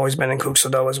I've always been in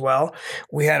Kukso-do as well.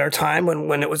 We had our time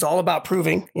when it was all about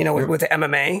proving, with the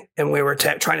MMA, and we were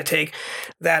trying to take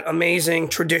that amazing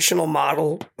traditional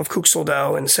model of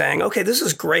Kukso-do and saying, okay, this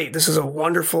is great. This is a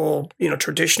wonderful,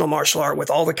 traditional martial art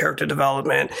with all the character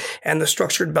development and the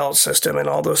structured belt system and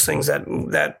all those things that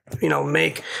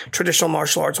make traditional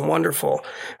martial arts wonderful.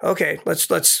 Okay,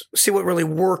 let's see what really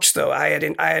works, though. I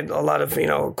had a lot of,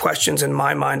 questions in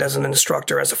my mind as an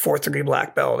instructor, as a 4th degree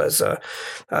black belt, as a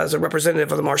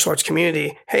representative of the martial arts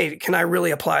community. Hey, can I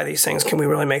really apply these things? Can we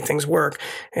really make things work?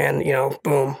 And,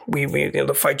 boom, we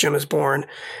the Fight Gym is born.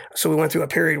 So we went through a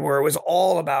period where it was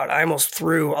all about, I almost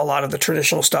threw a lot of the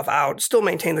traditional stuff out, still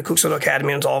maintained the Kukso-do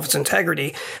Academy and all of its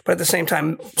integrity, but at the same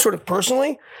time, sort of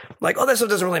personally, like, that stuff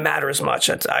doesn't really matter as much.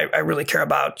 I really care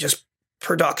about just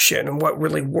production and what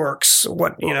really works,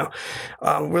 what,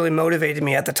 really motivated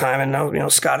me at the time,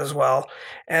 and Scott as well.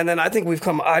 And then I think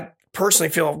I personally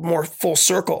feel more full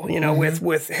circle,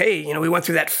 with, hey, we went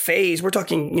through that phase. We're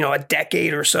talking, a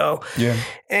decade or so. Yeah.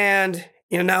 And,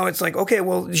 now it's like, okay,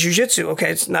 well, jiu-jitsu,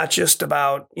 okay, it's not just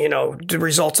about, the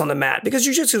results on the mat, because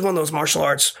jiu-jitsu is one of those martial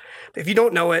arts. If you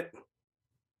don't know it,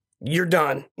 you're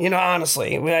done.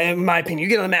 Honestly, in my opinion, you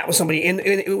get on the mat with somebody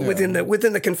within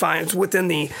the confines, within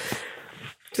the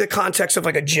context of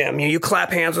like a gym. You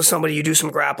clap hands with somebody, you do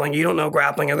some grappling. You don't know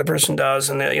grappling, the other person does,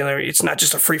 and it's not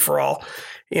just a free for all.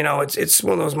 It's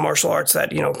one of those martial arts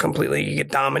that completely you get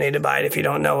dominated by it if you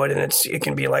don't know it, and it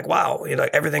can be like, wow,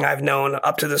 everything I've known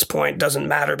up to this point doesn't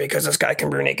matter because this guy can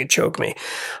rear naked choke me.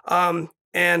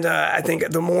 And I think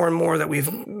the more and more that we've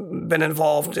been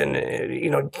involved in,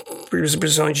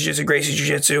 Brazilian Jiu-Jitsu, Gracie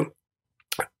Jiu-Jitsu,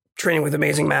 training with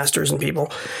amazing masters and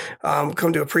people,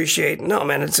 come to appreciate, no,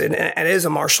 man, it is a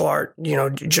martial art,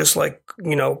 just like,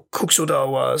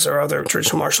 Kukso-do was, or other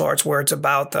traditional martial arts, where it's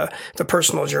about the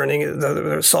personal journey,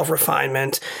 the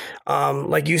self-refinement,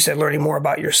 like you said, learning more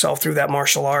about yourself through that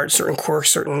martial art, certain quirks,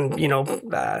 certain,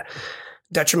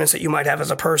 detriments that you might have as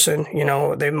a person.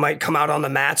 They might come out on the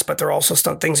mats, but they're also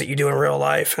some things that you do in real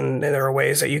life, and there are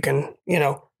ways that you can,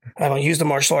 use the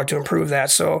martial art to improve that.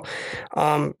 So,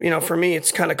 for me,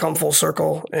 it's kind of come full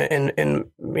circle in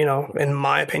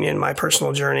my opinion, my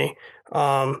personal journey.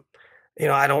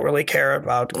 I don't really care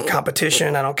about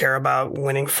competition. I don't care about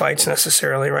winning fights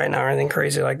necessarily right now or anything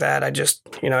crazy like that. I just,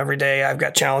 every day I've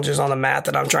got challenges on the mat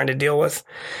that I'm trying to deal with.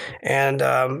 And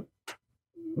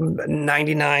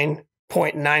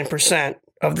 99.9%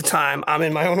 of the time I'm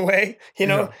in my own way,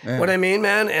 what I mean,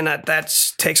 man? And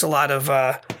that takes a lot of,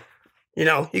 you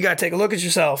got to take a look at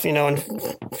yourself, and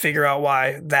figure out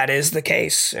why that is the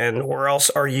case and where else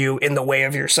are you in the way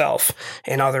of yourself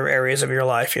in other areas of your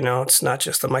life. It's not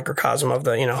just the microcosm of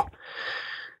the,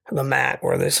 the mat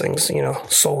where these things,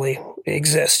 solely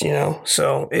exist,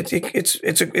 so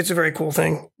it's a very cool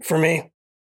thing for me.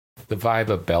 The vibe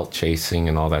of belt chasing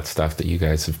and all that stuff that you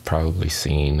guys have probably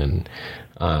seen. And,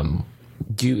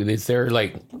 is there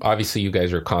obviously you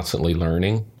guys are constantly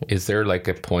learning. Is there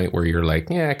a point where you're I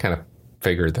kind of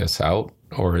figure this out,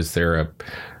 or is there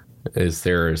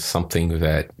something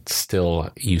that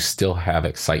you still have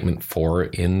excitement for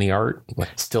in the art,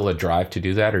 still a drive to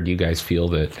do that, or do you guys feel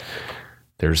that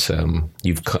there's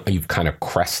you've kind of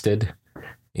crested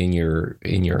in your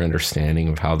understanding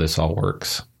of how this all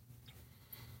works?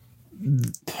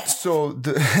 So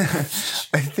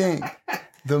I think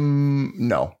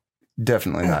no,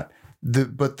 definitely not.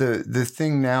 But the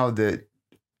thing now that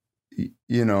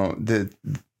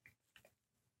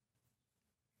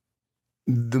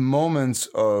the moments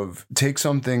of take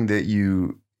something that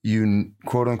you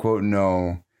quote unquote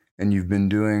know and you've been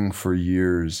doing for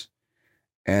years,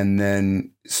 and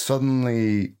then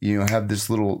suddenly have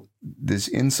this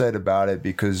insight about it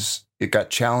because it got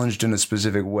challenged in a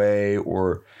specific way,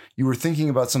 or you were thinking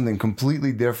about something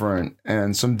completely different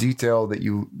and some detail that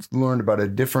you learned about a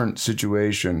different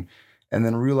situation, and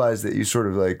then realize that you sort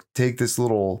of take this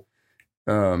little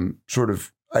sort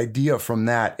of idea from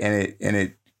that, and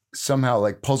it somehow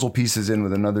puzzle pieces in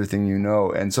with another thing,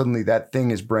 and suddenly that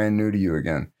thing is brand new to you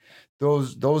again.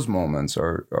 Those moments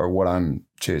are what I'm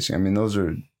chasing. I mean, those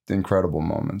are the incredible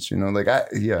moments,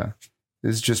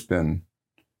 it's just been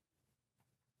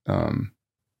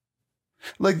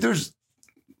there's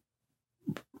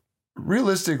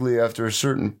realistically, after a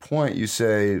certain point, you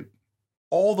say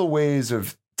all the ways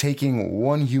of taking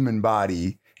one human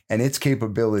body and its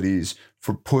capabilities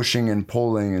for pushing and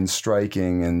pulling and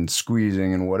striking and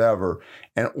squeezing and whatever,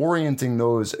 and orienting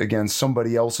those against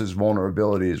somebody else's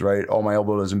vulnerabilities, right? Oh, my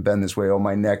elbow doesn't bend this way. Oh,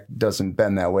 my neck doesn't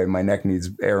bend that way. My neck needs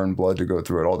air and blood to go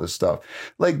through it, all this stuff.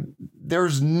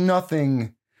 There's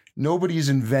nobody's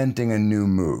inventing a new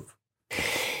move.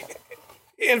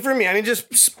 And for me, I mean,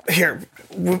 just here,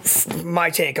 my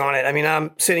take on it. I mean,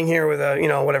 I'm sitting here with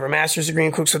a, master's degree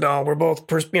in Kuk-Soo-Do. We're both,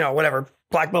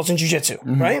 black belts in jiu-jitsu,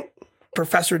 right?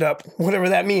 Professored up, whatever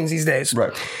that means these days.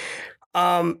 Right.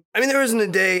 I mean, there isn't a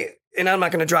day, and I'm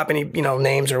not going to drop any,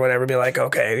 names or whatever, be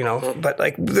okay, but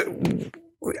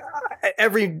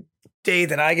every day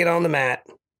that I get on the mat,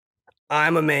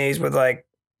 I'm amazed with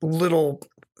little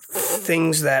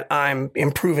things that I'm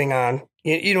improving on.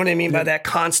 You know what I mean by that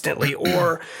constantly,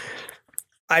 or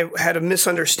I had a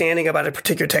misunderstanding about a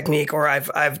particular technique, or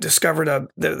I've discovered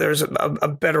there's a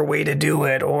better way to do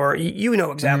it, or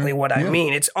exactly what I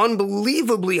mean. It's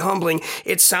unbelievably humbling.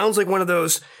 It sounds like one of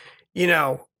those,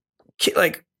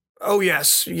 oh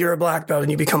yes, you're a black belt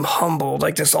and you become humbled,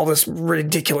 all this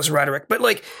ridiculous rhetoric.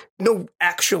 But no,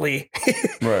 actually,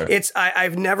 right.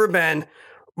 I've never been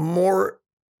more,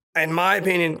 in my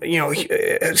opinion,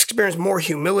 experience more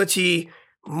humility,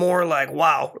 more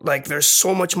wow, there's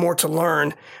so much more to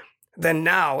learn than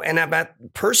now. And I'm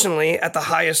personally at the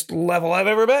highest level I've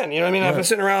ever been. You know what I mean? Right. I've been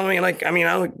sitting around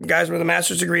I'm guys with a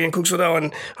master's degree in Kuk-Soo-Do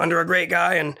and under a great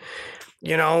guy. And,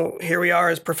 here we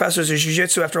are as professors of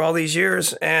jiu-jitsu after all these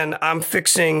years. And I'm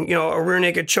fixing, a rear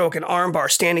naked choke, an arm bar,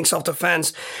 standing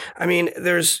self-defense. I mean,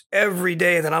 there's every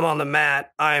day that I'm on the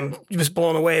mat, I'm just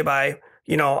blown away by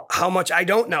how much I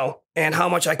don't know and how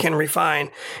much I can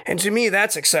refine. And to me,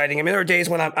 that's exciting. I mean, there are days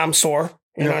when I'm sore.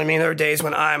 You know what I mean? There are days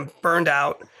when I'm burned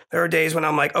out. There are days when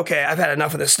I'm okay, I've had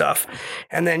enough of this stuff.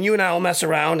 And then you and I will mess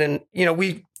around and,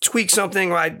 we tweak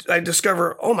something, or I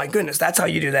discover, oh my goodness, that's how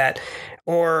you do that.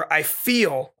 Or I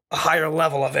feel a higher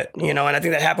level of it, and I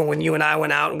think that happened when you and I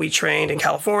went out and we trained in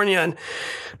California and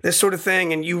this sort of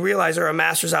thing. And you realize there are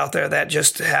masters out there that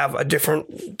just have a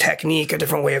different technique, a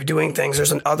different way of doing things.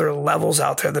 There's other levels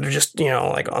out there that are just,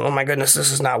 oh my goodness,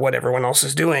 this is not what everyone else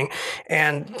is doing.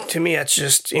 And to me, it's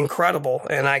just incredible.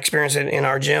 And I experience it in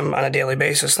our gym on a daily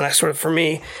basis. And that sort of, for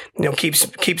me,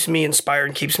 keeps me inspired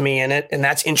and keeps me in it. And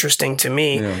that's interesting to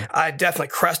me. Yeah. I definitely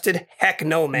crested. Heck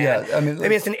no, man. Yeah, I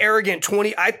mean, it's an arrogant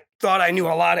thought I knew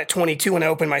a lot at 22 when I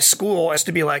opened my school, as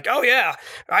to be like, oh yeah,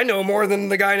 I know more than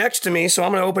the guy next to me, so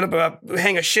I'm going to open up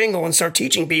hang a shingle and start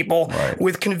teaching people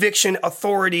with conviction,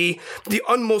 authority, the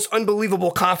most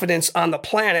unbelievable confidence on the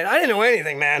planet. I didn't know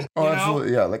anything, man. Oh,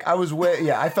 absolutely, yeah. Like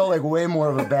I felt like way more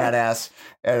of a badass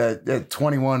at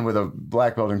 21 with a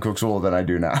black belt in Cook's-Hole than I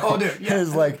do now. Oh, dude, yeah. It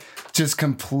was like just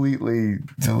completely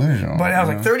delusional. But I was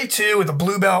like 32 with a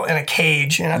blue belt and a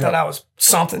cage, and I thought I was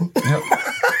something. Yep.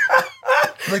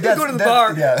 Like go to the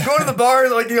bar, go to the bar,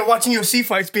 like, you know, watching UFC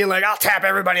fights, being like, I'll tap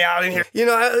everybody out in here. You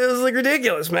know, it was like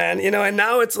ridiculous, man. You know, and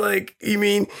now it's like, you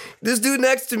mean, this dude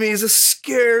next to me is a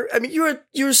scare. I mean,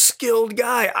 you're a skilled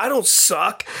guy. I don't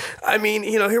suck. I mean,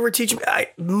 you know, here we're teaching.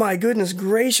 My goodness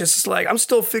gracious, it's like I'm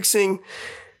still fixing.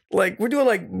 Like, we're doing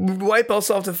like white belt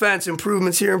self-defense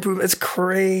improvements here, improvements. It's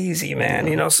crazy, man.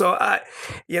 You know, so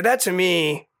that to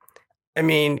me. I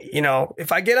mean, you know,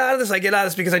 if I get out of this, I get out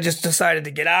of this because I just decided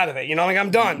to get out of it. You know, like I'm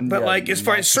done. But like, as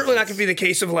far as certainly not going to be the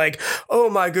case of like, oh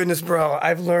my goodness, bro,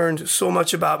 I've learned so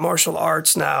much about martial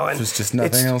arts now, and there's just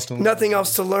nothing else to learn. Nothing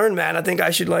else to learn, man. I think I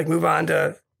should like move on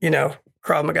to, you know,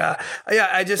 Krav Maga. Yeah,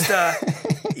 I just,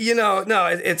 you know, no,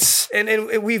 it's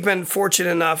and we've been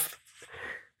fortunate enough.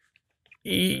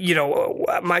 You know,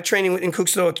 my training in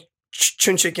Cook's-Hole,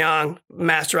 Chun Chik Yang,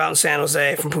 master out in San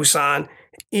Jose from Busan.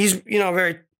 He's, you know,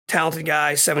 very talented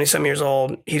guy, 70-some years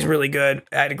old. He's really good.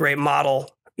 I had a great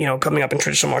model, you know, coming up in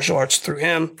traditional martial arts through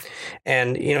him,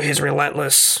 and, you know, his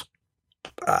relentless,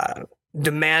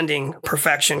 demanding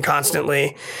perfection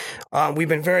constantly. We've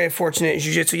been very fortunate in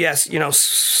jiu-jitsu. Yes, you know,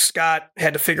 Scott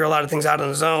had to figure a lot of things out on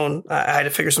his own. I had to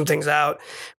figure some things out.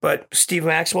 But Steve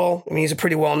Maxwell, I mean, he's a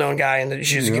pretty well-known guy in the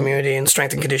jiu-jitsu community and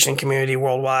strength and conditioning community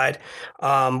worldwide.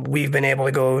 We've been able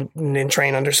to go and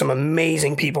train under some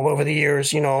amazing people over the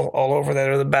years, you know, all over that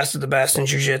are the best of the best in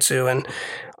jiu-jitsu.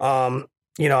 And,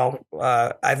 you know,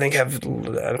 I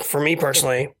think for me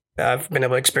personally, I've been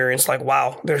able to experience like,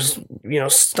 wow, there's, you know,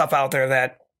 stuff out there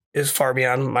that is far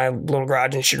beyond my little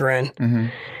garage and chagrin. Mm-hmm.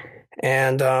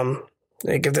 And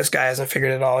like, if this guy hasn't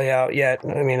figured it all out yet,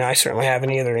 I mean, I certainly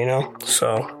haven't either, you know?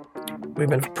 So we've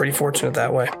been pretty fortunate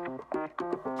that way.